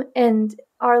vacuum, and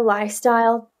our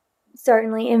lifestyle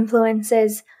certainly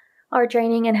influences our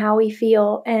training and how we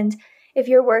feel. And if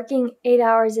you're working 8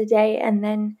 hours a day and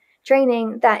then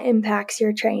training, that impacts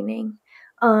your training.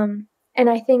 And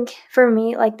I think for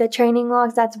me, the training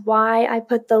logs, that's why I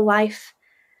put the life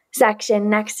section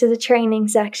next to the training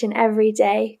section every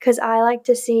day, because I like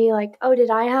to see oh, did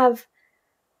I have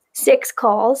 6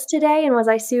 calls today, and was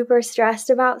I super stressed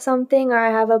about something? Or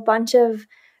I have a bunch of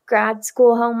grad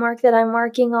school homework that I'm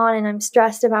working on and I'm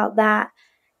stressed about that.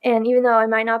 And even though I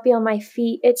might not be on my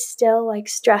feet, it's still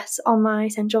stress on my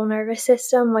central nervous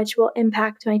system, which will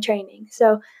impact my training.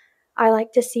 So I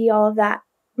like to see all of that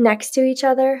next to each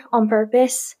other on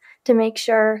purpose to make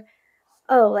sure,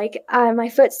 my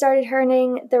foot started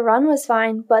hurting, the run was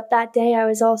fine, but that day I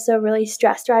was also really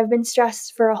stressed, or I've been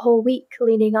stressed for a whole week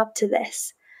leading up to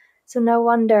this. So no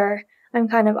wonder I'm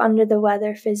kind of under the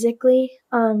weather physically.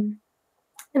 And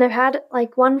I've had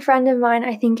one friend of mine,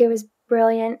 I think it was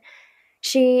brilliant.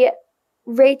 She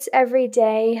rates every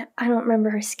day, I don't remember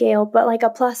her scale, but a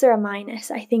plus or a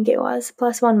minus, I think it was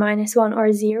 +1, -1,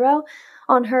 or 0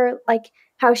 on her,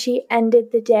 how she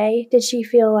ended the day. Did she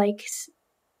feel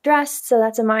stressed? So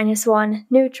that's a -1,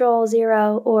 neutral,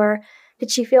 0, or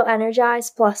did she feel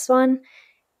energized? +1.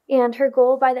 And her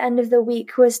goal by the end of the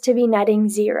week was to be netting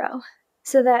 0.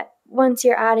 So that once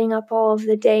you're adding up all of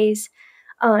the days,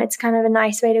 it's kind of a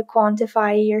nice way to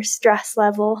quantify your stress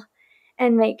level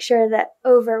and make sure that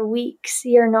over weeks,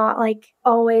 you're not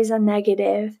always a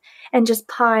negative and just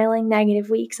piling negative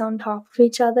weeks on top of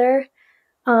each other.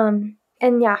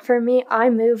 And yeah, for me, I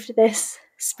moved this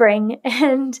spring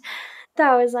and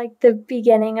that was like the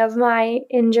beginning of my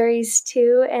injuries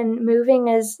too. And moving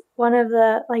is one of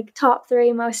the like top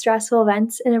 3 most stressful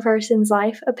events in a person's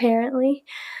life, apparently.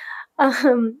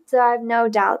 So I have no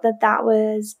doubt that that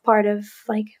was part of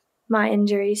like my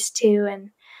injuries too. And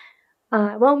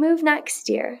I won't move next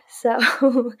year. So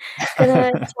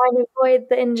gonna try to avoid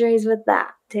the injuries with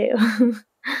that too.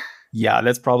 Yeah,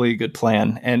 that's probably a good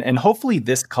plan. And hopefully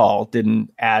this call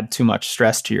didn't add too much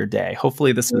stress to your day.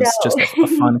 Hopefully this No. was just a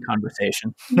fun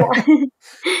conversation. Yeah.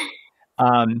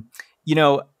 um, you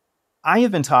know, I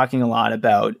have been talking a lot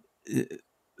about uh,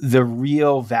 the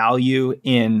real value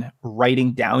in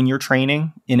writing down your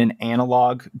training in an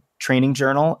analog training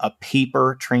journal, a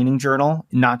paper training journal,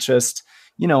 not just,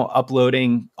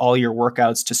 uploading all your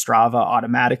workouts to Strava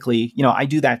automatically. I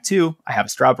do that too. I have a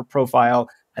Strava profile.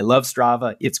 I love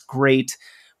Strava. It's great.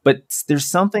 But there's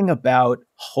something about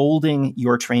holding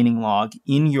your training log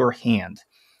in your hand.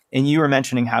 And you were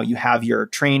mentioning how you have your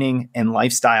training and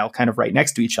lifestyle kind of right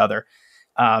next to each other.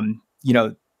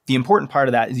 The important part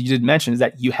of that, as you did mention, is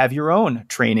that you have your own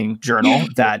training journal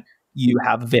that you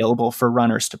have available for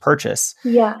runners to purchase.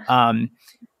 Yeah.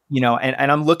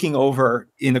 And I'm looking over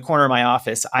in the corner of my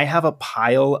office. I have a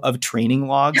pile of training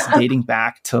logs dating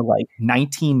back to like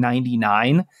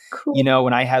 1999. Cool.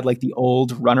 When I had like the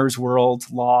old Runner's World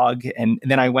log, and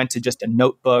then I went to just a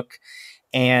notebook,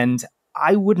 and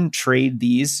I wouldn't trade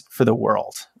these for the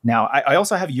world. Now, I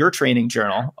also have your training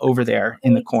journal over there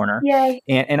in the corner. Yay.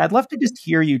 And I'd love to just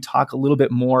hear you talk a little bit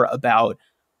more about,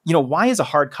 why is a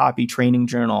hard copy training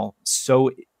journal so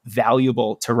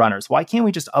valuable to runners? Why can't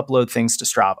we just upload things to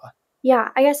Strava? Yeah,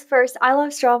 I guess first, I love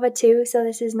Strava too, so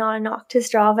this is not a knock to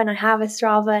Strava, and I have a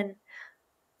Strava, and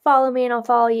follow me and I'll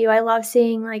follow you. I love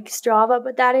seeing like Strava,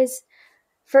 but that is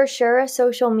for sure a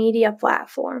social media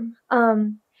platform.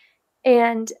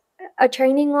 And a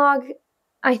training log,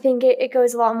 I think it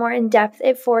goes a lot more in depth.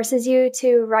 It forces you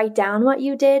to write down what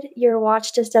you did. Your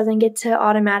watch just doesn't get to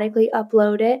automatically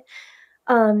upload it.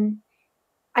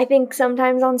 I think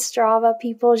sometimes on Strava,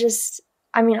 people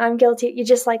I'm guilty. You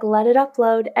just like let it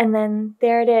upload and then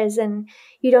there it is. And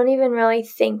you don't even really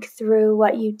think through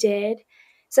what you did.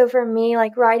 So for me,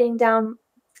 like writing down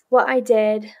what I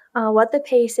did, what the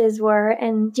paces were,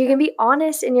 and you can be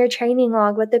honest in your training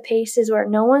log what the paces were.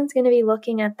 No one's going to be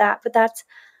looking at that, but that's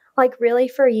like really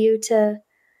for you to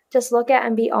just look at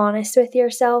and be honest with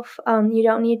yourself. You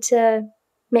don't need to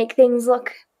make things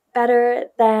look better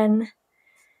than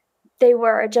they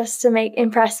were just to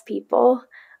impress people.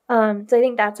 So I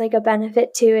think that's like a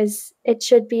benefit too, is it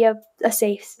should be a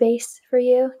safe space for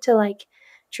you to like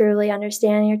truly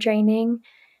understand your training.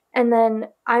 And then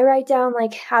I write down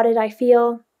like, how did I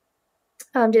feel?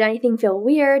 Did anything feel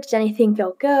weird? Did anything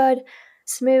feel good?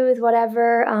 Smooth,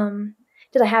 whatever.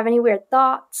 Did I have any weird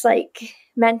thoughts, like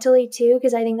mentally too?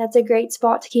 Because I think that's a great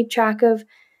spot to keep track of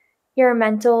your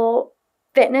mental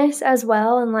fitness as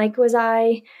well. And like, was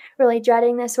I really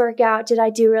dreading this workout? Did I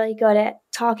do really good at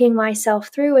talking myself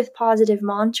through with positive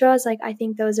mantras? Like, I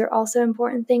think those are also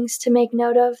important things to make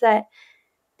note of, that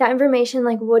information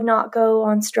like would not go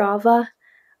on Strava.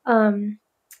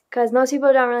 Because most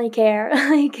people don't really care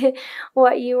like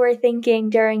what you were thinking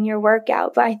during your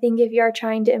workout. But I think if you're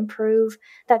trying to improve,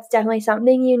 that's definitely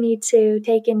something you need to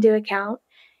take into account.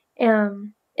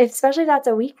 Especially if that's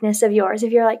a weakness of yours.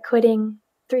 If you're like quitting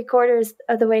 3/4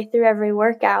 of the way through every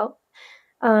workout,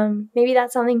 maybe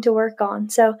that's something to work on.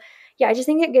 So yeah, I just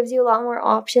think it gives you a lot more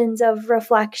options of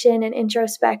reflection and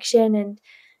introspection, and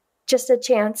just a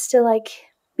chance to like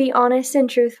be honest and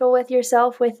truthful with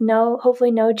yourself with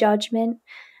hopefully no judgment,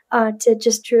 to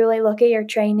just truly look at your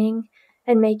training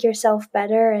and make yourself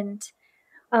better. And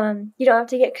you don't have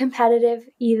to get competitive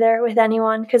either with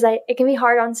anyone, because it can be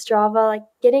hard on Strava. Like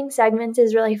getting segments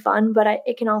is really fun, but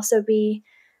it can also be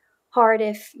hard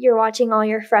if you're watching all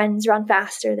your friends run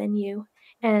faster than you.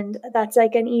 And that's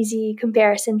like an easy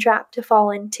comparison trap to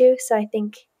fall into. So I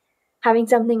think having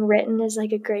something written is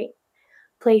like a great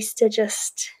place to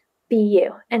just be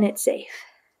you, and it's safe.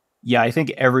 Yeah, I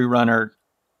think every runner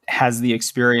has the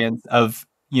experience of,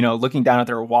 looking down at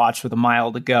their watch with a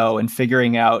mile to go and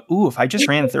figuring out, ooh, if I just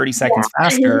ran 30 seconds Yeah.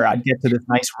 faster, I'd get to this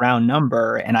nice round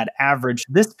number and I'd average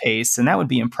this pace, and that would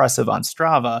be impressive on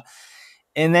Strava.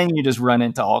 And then you just run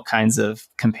into all kinds of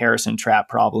comparison trap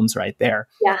problems right there.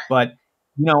 Yeah. But,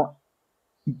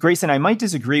 Grayson, I might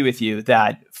disagree with you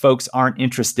that folks aren't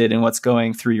interested in what's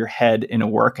going through your head in a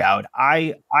workout.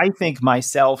 I think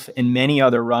myself and many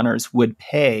other runners would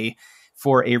pay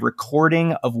for a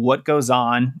recording of what goes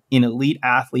on in elite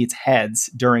athletes'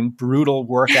 heads during brutal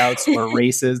workouts or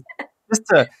races,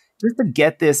 just to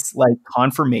get this like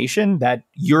confirmation that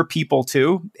you're people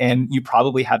too, and you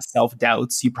probably have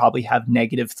self-doubts, you probably have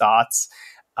negative thoughts.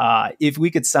 If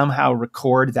we could somehow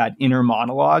record that inner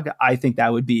monologue, I think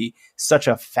that would be such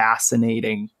a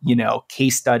fascinating,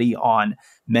 case study on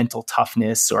mental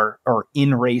toughness or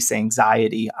in-race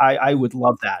anxiety. I would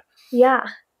love that. Yeah.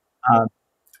 Uh,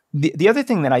 the other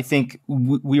thing that I think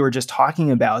we were just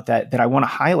talking about that I want to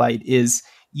highlight is,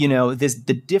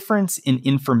 the difference in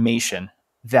information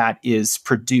that is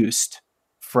produced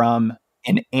from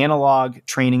an analog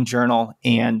training journal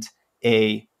and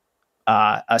a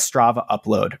Strava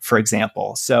upload, for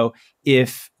example. So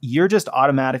if you're just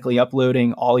automatically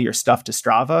uploading all your stuff to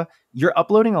Strava, you're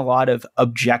uploading a lot of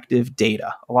objective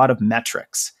data, a lot of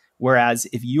metrics. Whereas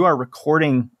if you are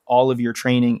recording all of your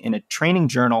training in a training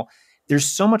journal, there's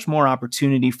so much more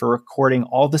opportunity for recording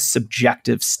all the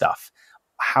subjective stuff,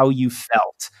 how you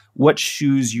felt, what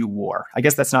shoes you wore. I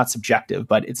guess that's not subjective,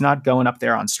 but it's not going up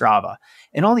there on Strava,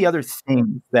 and all the other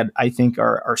things that I think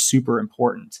are super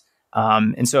important.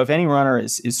 And so if any runner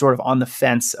is sort of on the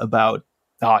fence about,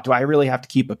 do I really have to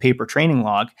keep a paper training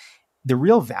log? The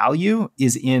real value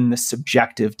is in the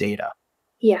subjective data.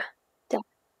 Yeah.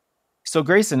 So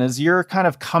Grayson, as you're kind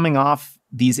of coming off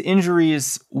these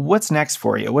injuries, what's next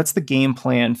for you? What's the game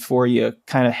plan for you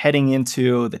kind of heading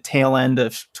into the tail end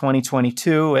of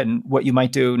 2022 and what you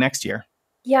might do next year?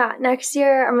 Yeah, next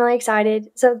year I'm really excited.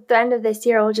 So at the end of this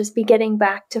year, we'll just be getting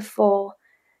back to full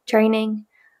training.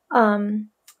 And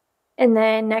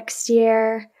then next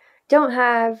year, don't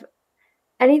have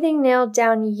anything nailed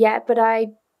down yet, but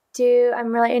I'm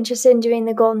really interested in doing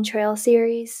the Golden Trail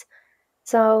series.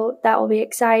 So that will be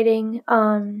exciting.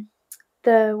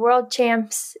 The World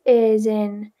Champs is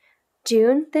in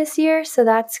June this year, so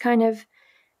that's kind of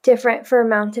different for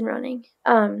mountain running.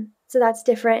 So that's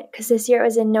different because this year it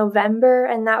was in November,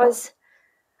 and that was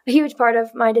a huge part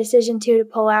of my decision to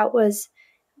pull out was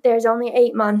there's only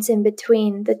 8 months in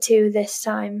between the two this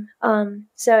time.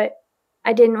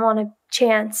 I didn't want to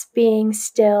chance being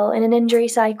still in an injury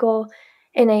cycle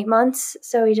in 8 months,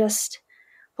 so we just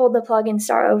pulled the plug and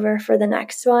start over for the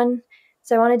next one.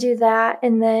 So I want to do that,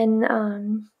 and then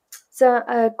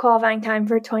a qualifying time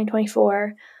for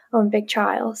 2024 Olympic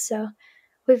trials. So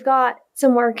we've got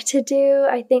some work to do.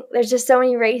 I think there's just so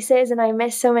many races, and I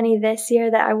missed so many this year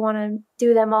that I want to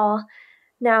do them all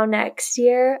now next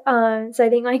year. So I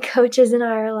think my coaches and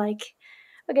I are like,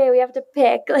 okay, we have to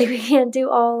pick. Like, we can't do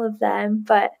all of them,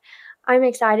 but I'm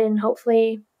excited, and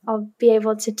hopefully I'll be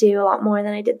able to do a lot more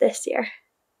than I did this year.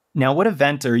 Now, what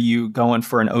event are you going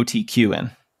for an OTQ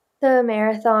in? The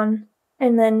marathon,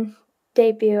 and then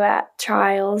debut at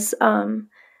trials.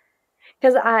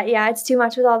 Because it's too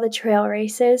much with all the trail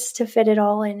races to fit it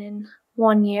all in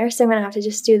 1 year. So I'm gonna have to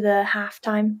just do the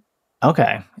halftime.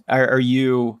 Okay. Are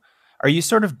you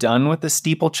sort of done with the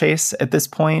steeplechase at this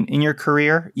point in your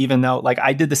career? Even though, like,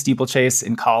 I did the steeplechase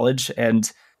in college,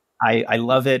 and I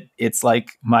love it. It's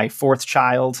like my fourth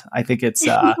child. I think it's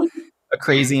a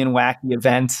crazy and wacky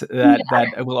event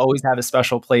that will always have a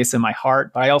special place in my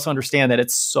heart. But I also understand that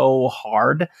it's so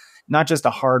hard, not just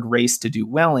a hard race to do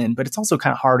well in, but it's also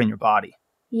kind of hard on your body.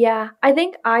 Yeah, I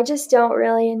think I just don't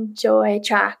really enjoy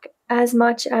track as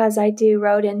much as I do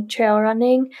road and trail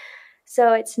running.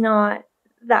 So it's not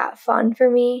that fun for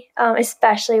me,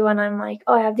 especially when I'm like,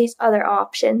 I have these other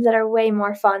options that are way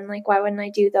more fun. Like, why wouldn't I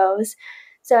do those?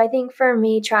 So I think for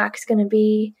me, track's going to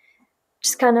be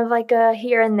just kind of like a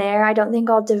here and there. I don't think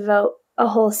I'll devote a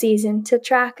whole season to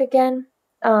track again,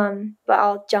 but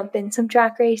I'll jump in some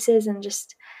track races and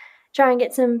just try and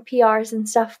get some PRs and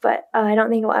stuff, but I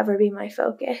don't think it will ever be my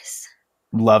focus.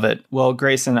 Love it. Well,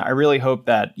 Grayson, I really hope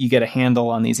that you get a handle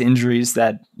on these injuries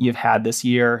that you've had this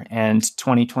year, and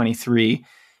 2023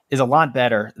 is a lot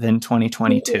better than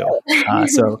 2022.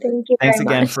 So thanks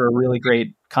again for a really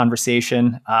great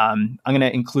conversation. I'm going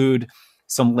to include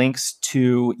some links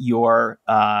to your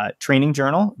training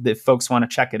journal that folks want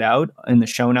to check it out in the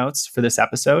show notes for this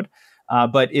episode.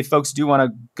 But if folks do want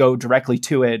to go directly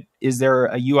to it, is there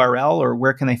a URL or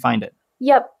where can they find it?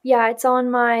 Yep. Yeah, it's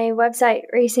on my website,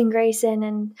 Racing Grayson,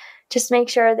 and just make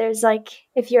sure there's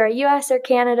if you're a US or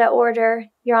Canada order,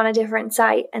 you're on a different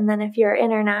site. And then if you're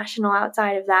international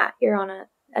outside of that, you're on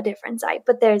a different site.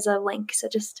 But there's a link, so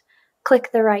just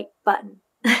click the right button.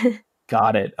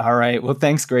 Got it. All right. Well,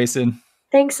 thanks, Grayson.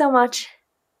 Thanks so much.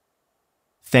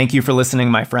 Thank you for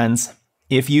listening, my friends.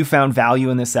 If you found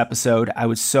value in this episode, I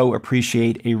would so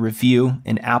appreciate a review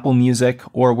in Apple Music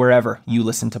or wherever you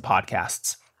listen to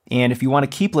podcasts. And if you want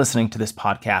to keep listening to this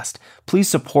podcast, please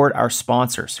support our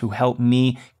sponsors who help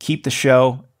me keep the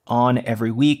show on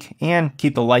every week and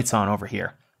keep the lights on over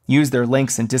here. Use their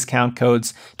links and discount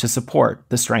codes to support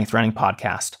the Strength Running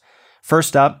Podcast.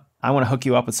 First up, I want to hook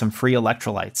you up with some free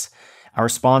electrolytes. Our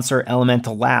sponsor,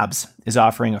 Elemental Labs, is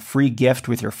offering a free gift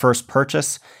with your first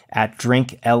purchase at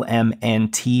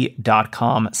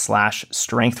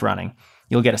drinklmnt.com/strengthrunning.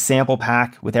 You'll get a sample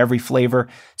pack with every flavor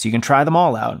so you can try them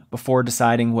all out before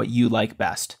deciding what you like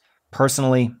best.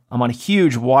 Personally, I'm on a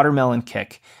huge watermelon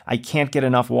kick. I can't get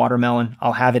enough watermelon.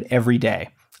 I'll have it every day.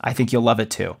 I think you'll love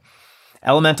it too.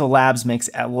 Elemental Labs makes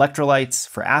electrolytes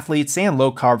for athletes and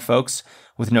low-carb folks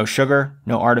with no sugar,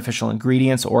 no artificial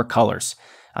ingredients or colors.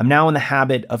 I'm now in the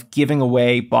habit of giving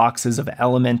away boxes of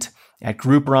Element at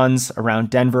group runs around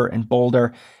Denver and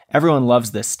Boulder. Everyone loves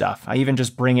this stuff. I even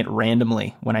just bring it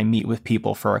randomly when I meet with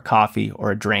people for a coffee or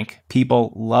a drink.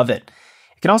 People love it.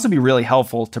 It can also be really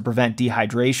helpful to prevent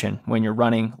dehydration when you're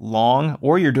running long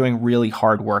or you're doing really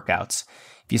hard workouts.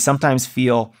 If you sometimes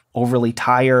feel overly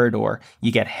tired or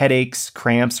you get headaches,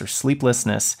 cramps, or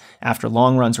sleeplessness after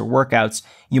long runs or workouts,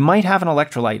 you might have an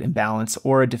electrolyte imbalance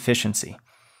or a deficiency.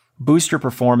 Boost your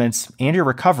performance and your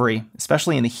recovery,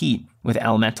 especially in the heat, with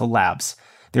Elemental Labs.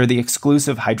 They're the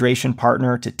exclusive hydration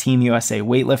partner to Team USA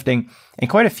weightlifting, and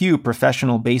quite a few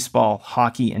professional baseball,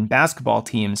 hockey, and basketball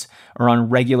teams are on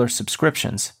regular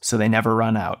subscriptions, so they never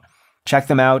run out. Check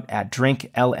them out at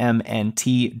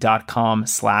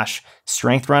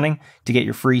drinklmnt.com/strengthrunning to get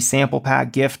your free sample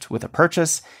pack gift with a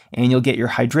purchase, and you'll get your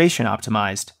hydration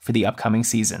optimized for the upcoming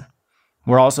season.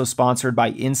 We're also sponsored by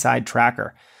Inside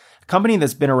Tracker, a company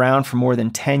that's been around for more than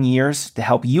 10 years to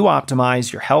help you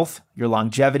optimize your health, your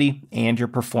longevity, and your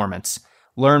performance.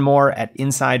 Learn more at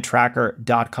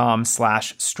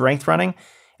insidetracker.com/strengthrunning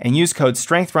and use code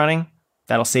strengthrunning.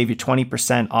 That'll save you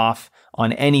 20% off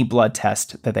on any blood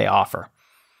test that they offer.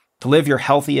 To live your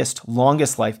healthiest,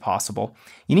 longest life possible,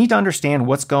 you need to understand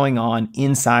what's going on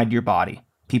inside your body.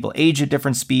 People age at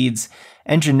different speeds,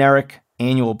 and generic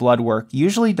annual blood work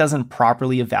usually doesn't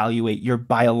properly evaluate your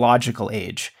biological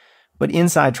age, but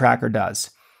Inside Tracker does.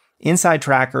 Inside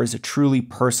Tracker is a truly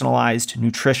personalized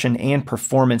nutrition and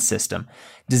performance system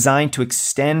designed to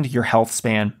extend your health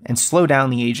span and slow down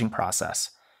the aging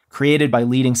process. Created by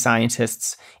leading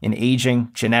scientists in aging,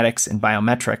 genetics, and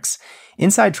biometrics,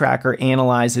 Inside Tracker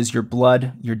analyzes your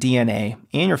blood, your DNA,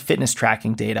 and your fitness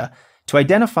tracking data to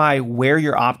identify where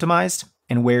you're optimized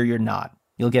and where you're not.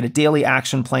 You'll get a daily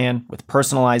action plan with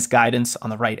personalized guidance on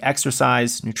the right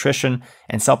exercise, nutrition,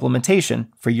 and supplementation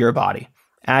for your body.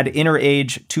 Add Inner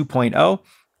Age 2.0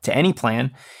 to any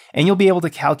plan, and you'll be able to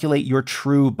calculate your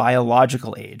true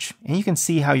biological age, and you can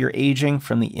see how you're aging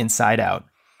from the inside out.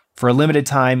 For a limited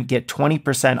time, get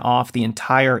 20% off the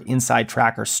entire Inside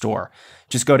Tracker store.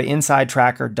 Just go to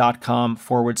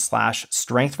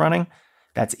insidetracker.com/strengthrunning.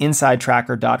 That's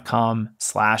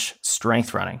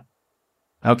insidetracker.com/strengthrunning.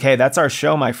 Okay, that's our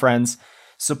show, my friends.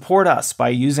 Support us by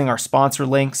using our sponsor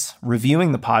links,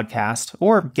 reviewing the podcast,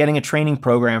 or getting a training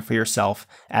program for yourself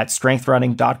at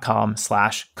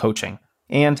strengthrunning.com/coaching.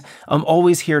 And I'm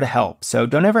always here to help, so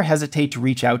don't ever hesitate to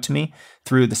reach out to me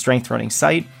through the Strength Running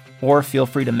site, or feel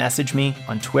free to message me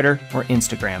on Twitter or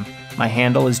Instagram. My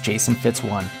handle is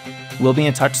JasonFitz1. We'll be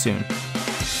in touch soon.